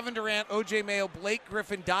are Kevin Durant, O.J. Mayo, Blake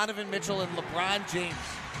Griffin, Donovan Mitchell, and LeBron James.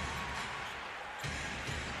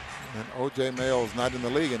 And O.J. Mayo is not in the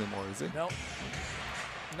league anymore, is he? Nope.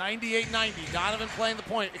 98-90. Donovan playing the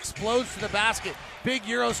point. Explodes to the basket. Big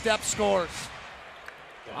Euro step, scores.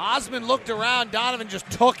 Osman looked around. Donovan just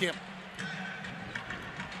took him.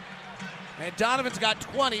 And Donovan's got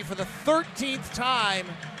 20 for the 13th time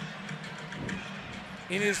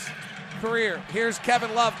in his career. Here's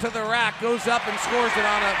Kevin Love to the rack. Goes up and scores it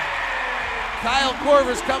on a... Kyle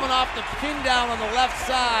Korver's coming off the pin down on the left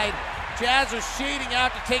side. Jazz are shading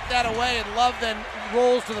out to take that away, and Love then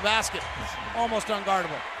rolls to the basket. Almost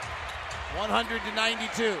unguardable.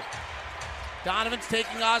 100-92. Donovan's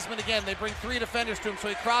taking Osman again. They bring 3 defenders to him, so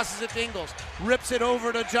he crosses it to Ingles. Rips it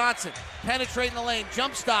over to Johnson. Penetrating the lane.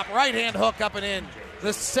 Jump stop. Right-hand hook up and in.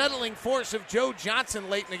 The settling force of Joe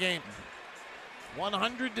Johnson late in the game.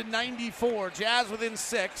 100-94. Jazz within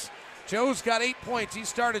 6. Joe's got 8 points. He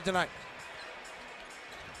started tonight.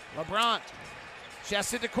 LeBron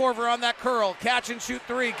Chested to Korver on that curl. Catch and shoot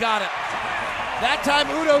three. Got it. That time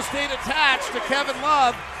Udo stayed attached to Kevin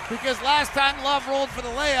Love because last time Love rolled for the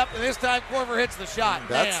layup, and this time Korver hits the shot.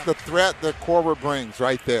 That's the threat that Korver brings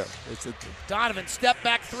right there. Donovan, step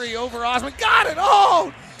back three over Osman. Got it!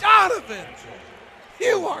 Oh, Donovan!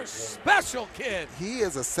 You are special, kid. He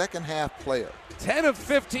is a second-half player. 10 of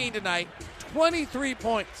 15 tonight, 23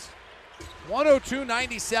 points.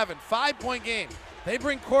 102-97, 5-point game. They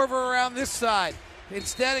bring Korver around this side.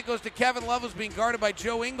 Instead, it goes to Kevin Love, who's being guarded by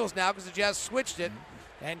Joe Ingles now because the Jazz switched it.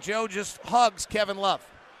 And Joe just hugs Kevin Love.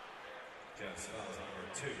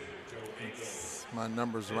 My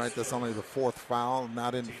number's right. That's only the fourth foul,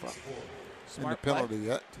 not in the penalty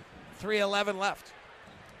yet. 3:11 left.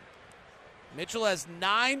 Mitchell has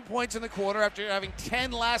 9 points in the quarter after having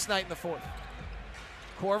 10 last night in the fourth.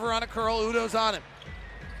 Korver on a curl. Udo's on him.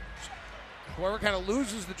 Korver kind of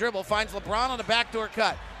loses the dribble, finds LeBron on a backdoor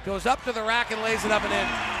cut. Goes up to the rack and lays it up and in.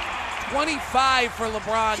 25 for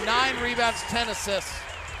LeBron, 9 rebounds, 10 assists.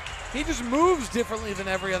 He just moves differently than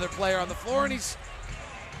every other player on the floor, and he's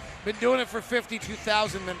been doing it for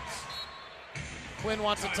 52,000 minutes. Quinn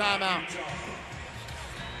wants a timeout.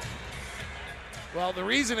 Well, the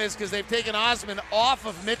reason is because they've taken Osman off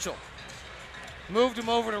of Mitchell. Moved him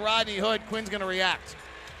over to Rodney Hood. Quinn's going to react.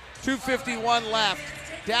 2:51 left.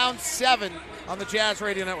 Down 7 on the Jazz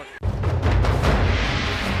Radio Network. It's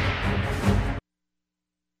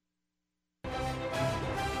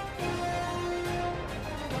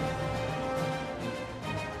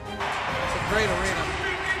a great arena.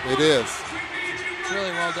 It is. It's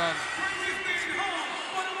really well done.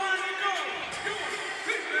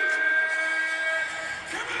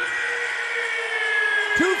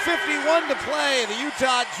 .251 to play. The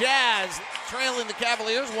Utah Jazz trailing the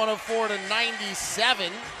Cavaliers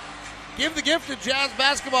 104-97. Give the gift of Jazz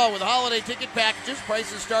basketball with holiday ticket packages.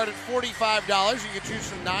 Prices start at $45. You can choose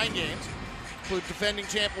from 9 games. Include defending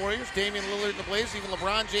champ Warriors, Damian Lillard and the Blazers, even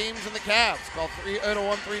LeBron James and the Cavs. Call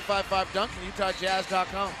 801-355-DUNK and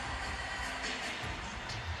UtahJazz.com.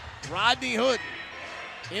 Rodney Hood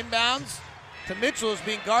inbounds to Mitchell, who's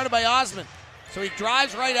being guarded by Osman. So he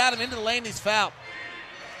drives right at him into the lane. He's fouled.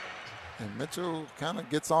 And Mitchell kind of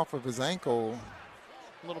gets off of his ankle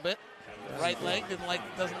a little bit. Right leg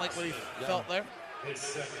doesn't like what he felt there.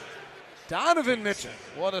 Donovan Mitchell,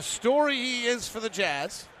 what a story he is for the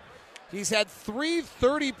Jazz. He's had 3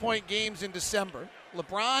 30-point games in December.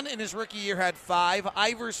 LeBron in his rookie year had 5.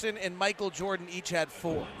 Iverson and Michael Jordan each had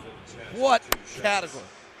 4. What category?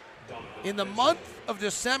 In the month of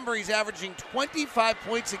December, he's averaging 25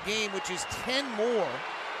 points a game, which is 10 more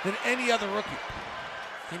than any other rookie.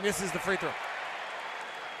 He misses the free throw.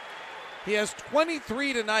 He has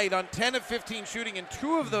 23 tonight on 10 of 15 shooting, and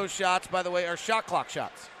 2 of those shots, by the way, are shot clock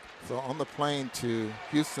shots. So on the plane to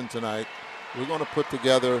Houston tonight, we're going to put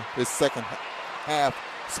together his second half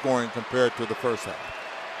scoring compared to the first half.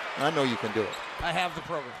 I know you can do it. I have the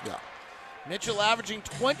program. Yeah. Mitchell averaging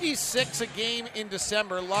 26 a game in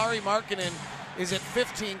December. Lauri Markkanen is at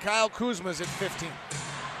 15. Kyle Kuzma is at 15.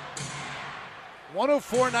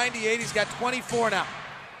 104-98. He's got 24 now.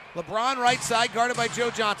 LeBron right side, guarded by Joe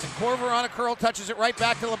Johnson. Korver on a curl, touches it right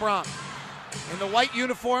back to LeBron. In the white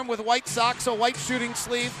uniform with white socks, a white shooting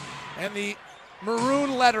sleeve, and the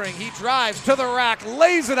maroon lettering. He drives to the rack,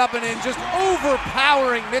 lays it up and in, just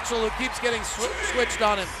overpowering Mitchell, who keeps getting switched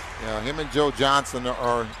on him. Yeah, him and Joe Johnson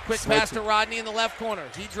are quick pass to Rodney in the left corner.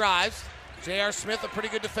 He drives. J.R. Smith, a pretty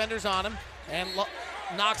good defenders on him, and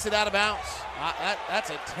knocks it out of bounds. That's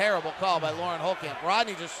a terrible call by Lauren Holtkamp.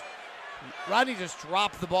 Rodney just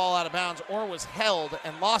dropped the ball out of bounds or was held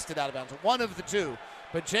and lost it out of bounds. One of the two.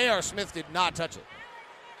 But J.R. Smith did not touch it.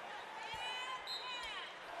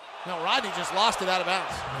 No, Rodney just lost it out of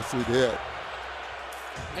bounds. Yes, he did.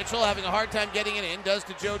 Mitchell having a hard time getting it in. Does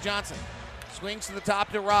to Joe Johnson. Swings to the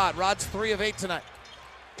top to Rod. Rod's 3 of 8 tonight.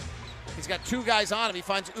 He's got 2 guys on him. He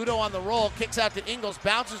finds Udo on the roll. Kicks out to Ingles.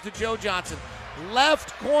 Bounces to Joe Johnson.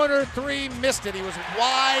 Left corner 3. Missed it. He was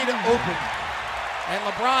wide open. And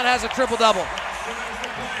LeBron has a triple-double.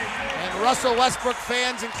 And Russell Westbrook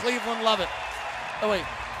fans in Cleveland love it. Oh, wait.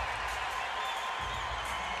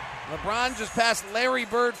 LeBron just passed Larry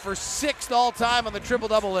Bird for 6th all-time on the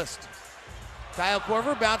triple-double list. Kyle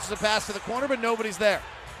Korver bounces a pass to the corner, but nobody's there.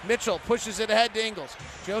 Mitchell pushes it ahead to Ingles.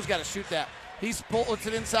 Joe's got to shoot that. He puts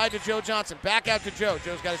it inside to Joe Johnson. Back out to Joe.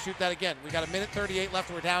 Joe's got to shoot that again. We got 1:38 left.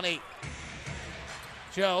 We're down 8.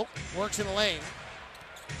 Joe works in the lane.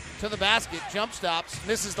 To the basket, jump stops,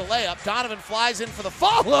 misses the layup. Donovan flies in for the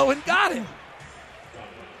follow and got it.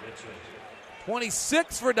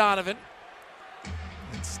 26 for Donovan.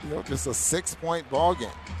 It's still just a 6-point ball game.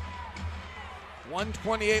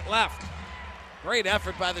 1:28 left. Great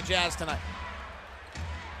effort by the Jazz tonight.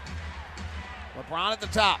 LeBron at the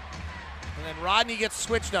top. And then Rodney gets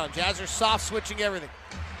switched on. Jazz are soft switching everything.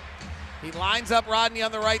 He lines up Rodney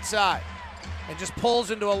on the right side and just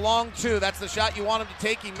pulls into a long two. That's the shot you want him to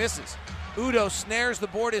take. He misses. Udo snares the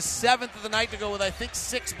board, his 7th of the night to go with, I think,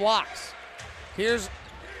 6 blocks. Here's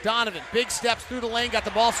Donovan. Big steps through the lane, got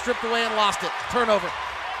the ball stripped away and lost it. Turnover.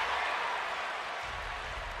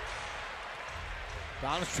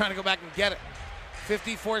 Donovan's trying to go back and get it.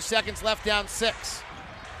 54 seconds left, down 6.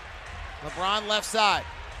 LeBron left side.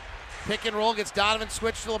 Pick and roll, gets Donovan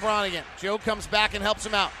switched to LeBron again. Joe comes back and helps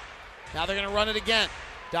him out. Now they're going to run it again.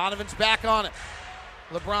 Donovan's back on it.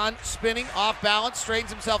 LeBron spinning, off balance,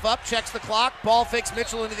 straightens himself up, checks the clock, ball fakes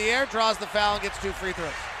Mitchell into the air, draws the foul, and gets 2 free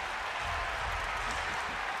throws.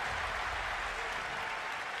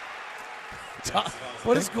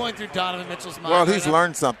 What is going through Donovan Mitchell's mind? Well, he's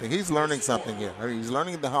learned something. He's learning something here. I mean, he's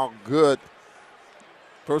learning how good,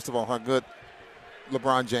 first of all, how good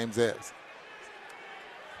LeBron James is.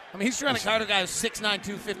 I mean, he's trying to guard a guy who's 6'9",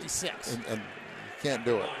 256. And can't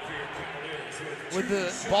do it. With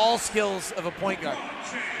the ball skills of a point guard.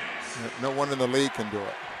 No one in the league can do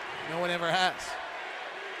it. No one ever has.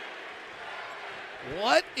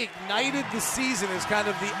 What ignited the season is kind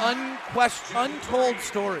of the untold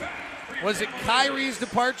story. Was it Kyrie's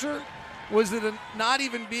departure? Was it not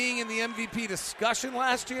even being in the MVP discussion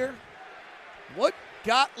last year? What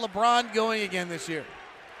got LeBron going again this year?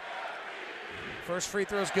 First free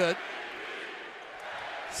throw's good.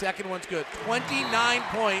 Second one's good. 29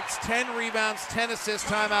 points, 10 rebounds, 10 assists,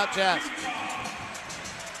 timeout Jazz.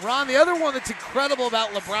 Ron, the other one that's incredible about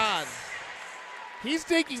LeBron, he's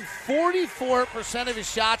taking 44% of his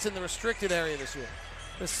shots in the restricted area this year.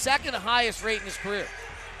 The second highest rate in his career.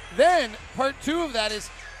 Then, part 2 of that is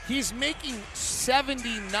he's making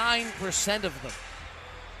 79% of them.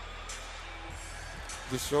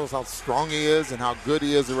 Just shows how strong he is and how good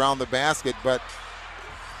he is around the basket, but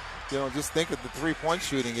just think of the three-point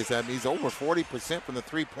shooting. He's over 40% from the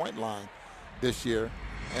three-point line this year,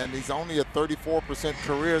 and he's only a 34%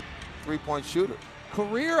 career three-point shooter.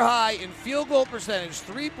 Career high in field goal percentage,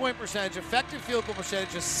 three-point percentage, effective field goal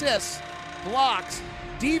percentage, assists, blocks,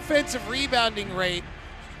 defensive rebounding rate,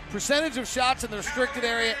 percentage of shots in the restricted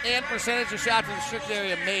area, and percentage of shots in the restricted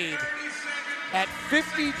area made at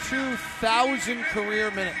 52,000 career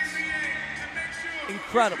minutes.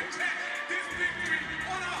 Incredible.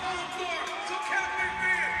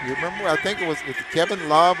 You remember, I think it was Kevin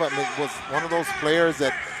Love, was one of those players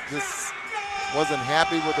that just wasn't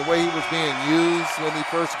happy with the way he was being used when he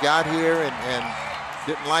first got here and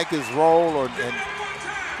didn't like his role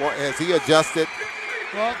as he adjusted.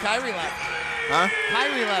 Well, Kyrie left. Huh?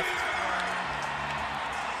 Kyrie left.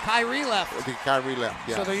 Kyrie left,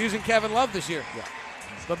 yeah. So they're using Kevin Love this year. Yeah.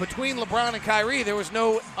 But between LeBron and Kyrie, there was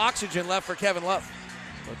no oxygen left for Kevin Love.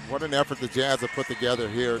 But what an effort the Jazz have put together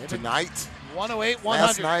here tonight. 108-100.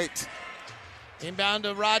 Last night. Inbound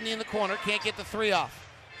to Rodney in the corner. Can't get the 3 off.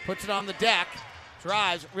 Puts it on the deck.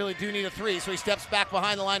 Drives. Really do need a 3, so he steps back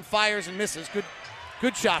behind the line, fires and misses.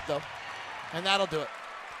 Good shot, though. And that'll do it.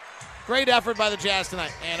 Great effort by the Jazz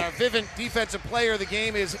tonight. And our Vivint defensive player of the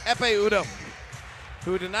game is Ekpe Udoh,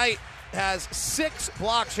 who tonight has 6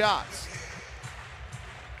 block shots.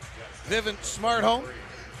 Vivint Smart Home.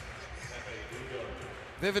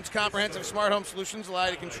 Vivint's comprehensive smart home solutions allow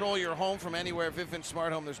you to control your home from anywhere. Vivint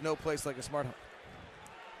Smart Home, there's no place like a smart home.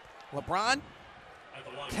 LeBron,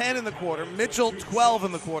 10 in the quarter. Mitchell, 12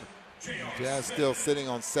 in the quarter. Jazz still sitting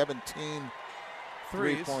on 17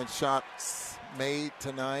 threes. Three-point shots made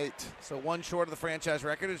tonight. So 1 short of the franchise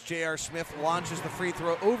record as J.R. Smith launches the free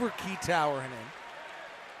throw over Key Tower and in.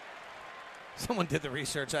 Someone did the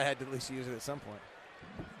research. I had to at least use it at some point.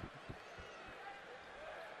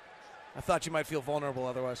 I thought you might feel vulnerable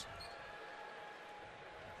otherwise.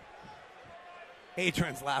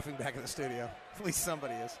 Adrian's laughing back in the studio. At least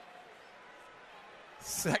somebody is.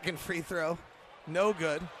 Second free throw. No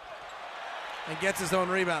good. And gets his own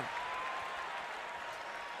rebound.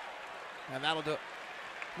 And that'll do it.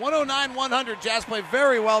 109-100. Jazz play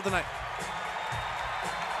very well tonight.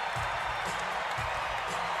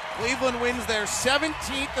 Cleveland wins their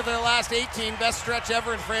 17th of their last 18. Best stretch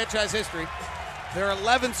ever in franchise history. They're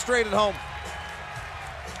 11th straight at home.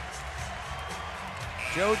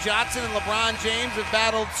 Joe Johnson and LeBron James have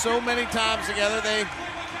battled so many times together. They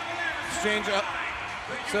exchange up.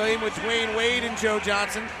 Same with Dwayne Wade and Joe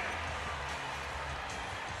Johnson.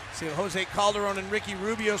 See Jose Calderon and Ricky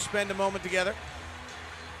Rubio spend a moment together.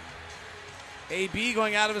 AB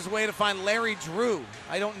going out of his way to find Larry Drew.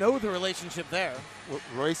 I don't know the relationship there.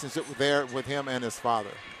 Relationship there with him and his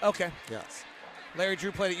father. Okay. Yes. Larry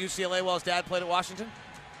Drew played at UCLA while his dad played at Washington.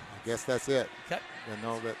 I guess that's it. Okay. I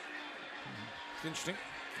know that. It's interesting.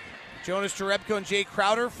 Jonas Jerebko and Jay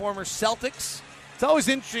Crowder, former Celtics. It's always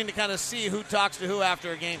interesting to kind of see who talks to who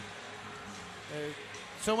after a game.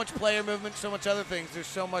 So much player movement, so much other things.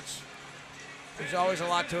 There's always a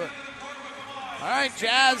lot to it. All right,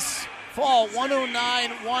 Jazz fall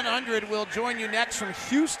 109-100. We'll join you next from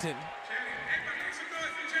Houston,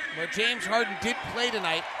 where James Harden did play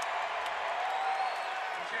tonight.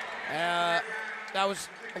 That was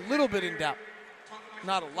a little bit in doubt.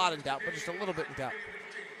 Not a lot in doubt, but just a little bit in doubt.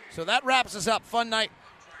 So that wraps us up. Fun night.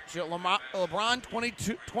 LeBron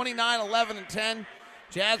 29, 11, and 10.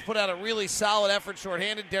 Jazz put out a really solid effort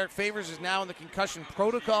shorthanded. Derek Favors is now in the concussion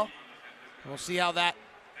protocol. We'll see how that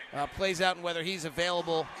plays out and whether he's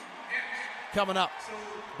available coming up.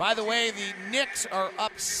 By the way, the Knicks are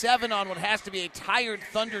up 7 on what has to be a tired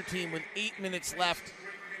Thunder team with 8 minutes left.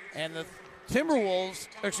 And the the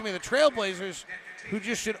Trailblazers, who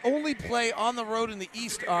just should only play on the road in the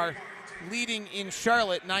East, are leading in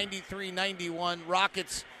Charlotte 93-91.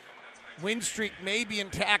 Rockets win streak may be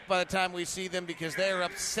intact by the time we see them because they are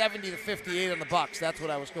up 70-58 on the Bucks. That's what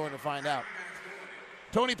I was going to find out.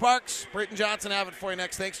 Tony Parks, Britton Johnson have it for you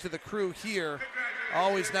next. Thanks to the crew here.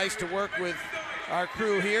 Always nice to work with our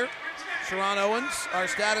crew here. Sharon Owens, our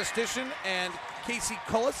statistician, and Casey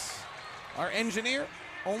Cullis, our engineer.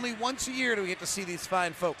 Only once a year do we get to see these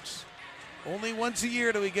fine folks. Only once a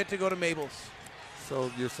year do we get to go to Mabel's.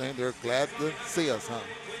 So you're saying they're glad to see us, huh?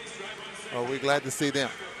 Or are we glad to see them?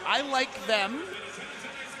 I like them.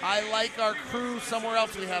 I like our crew somewhere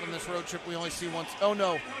else we had on this road trip we only see once. Oh,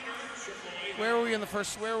 no. Where were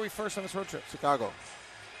we first on this road trip? Chicago.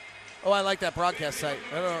 Oh, I like that broadcast site.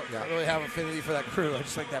 I don't really have affinity for that crew. I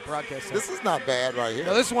just like that broadcast site. This is not bad right here.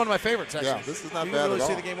 No, this is one of my favorites, actually. Yeah, this is not you bad can really at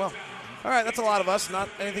see all. the game well. All right, that's a lot of us. Not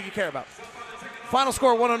anything you care about. Final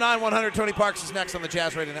score, 109-100. Tony Parks is next on the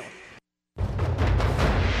Jazz Radio Network.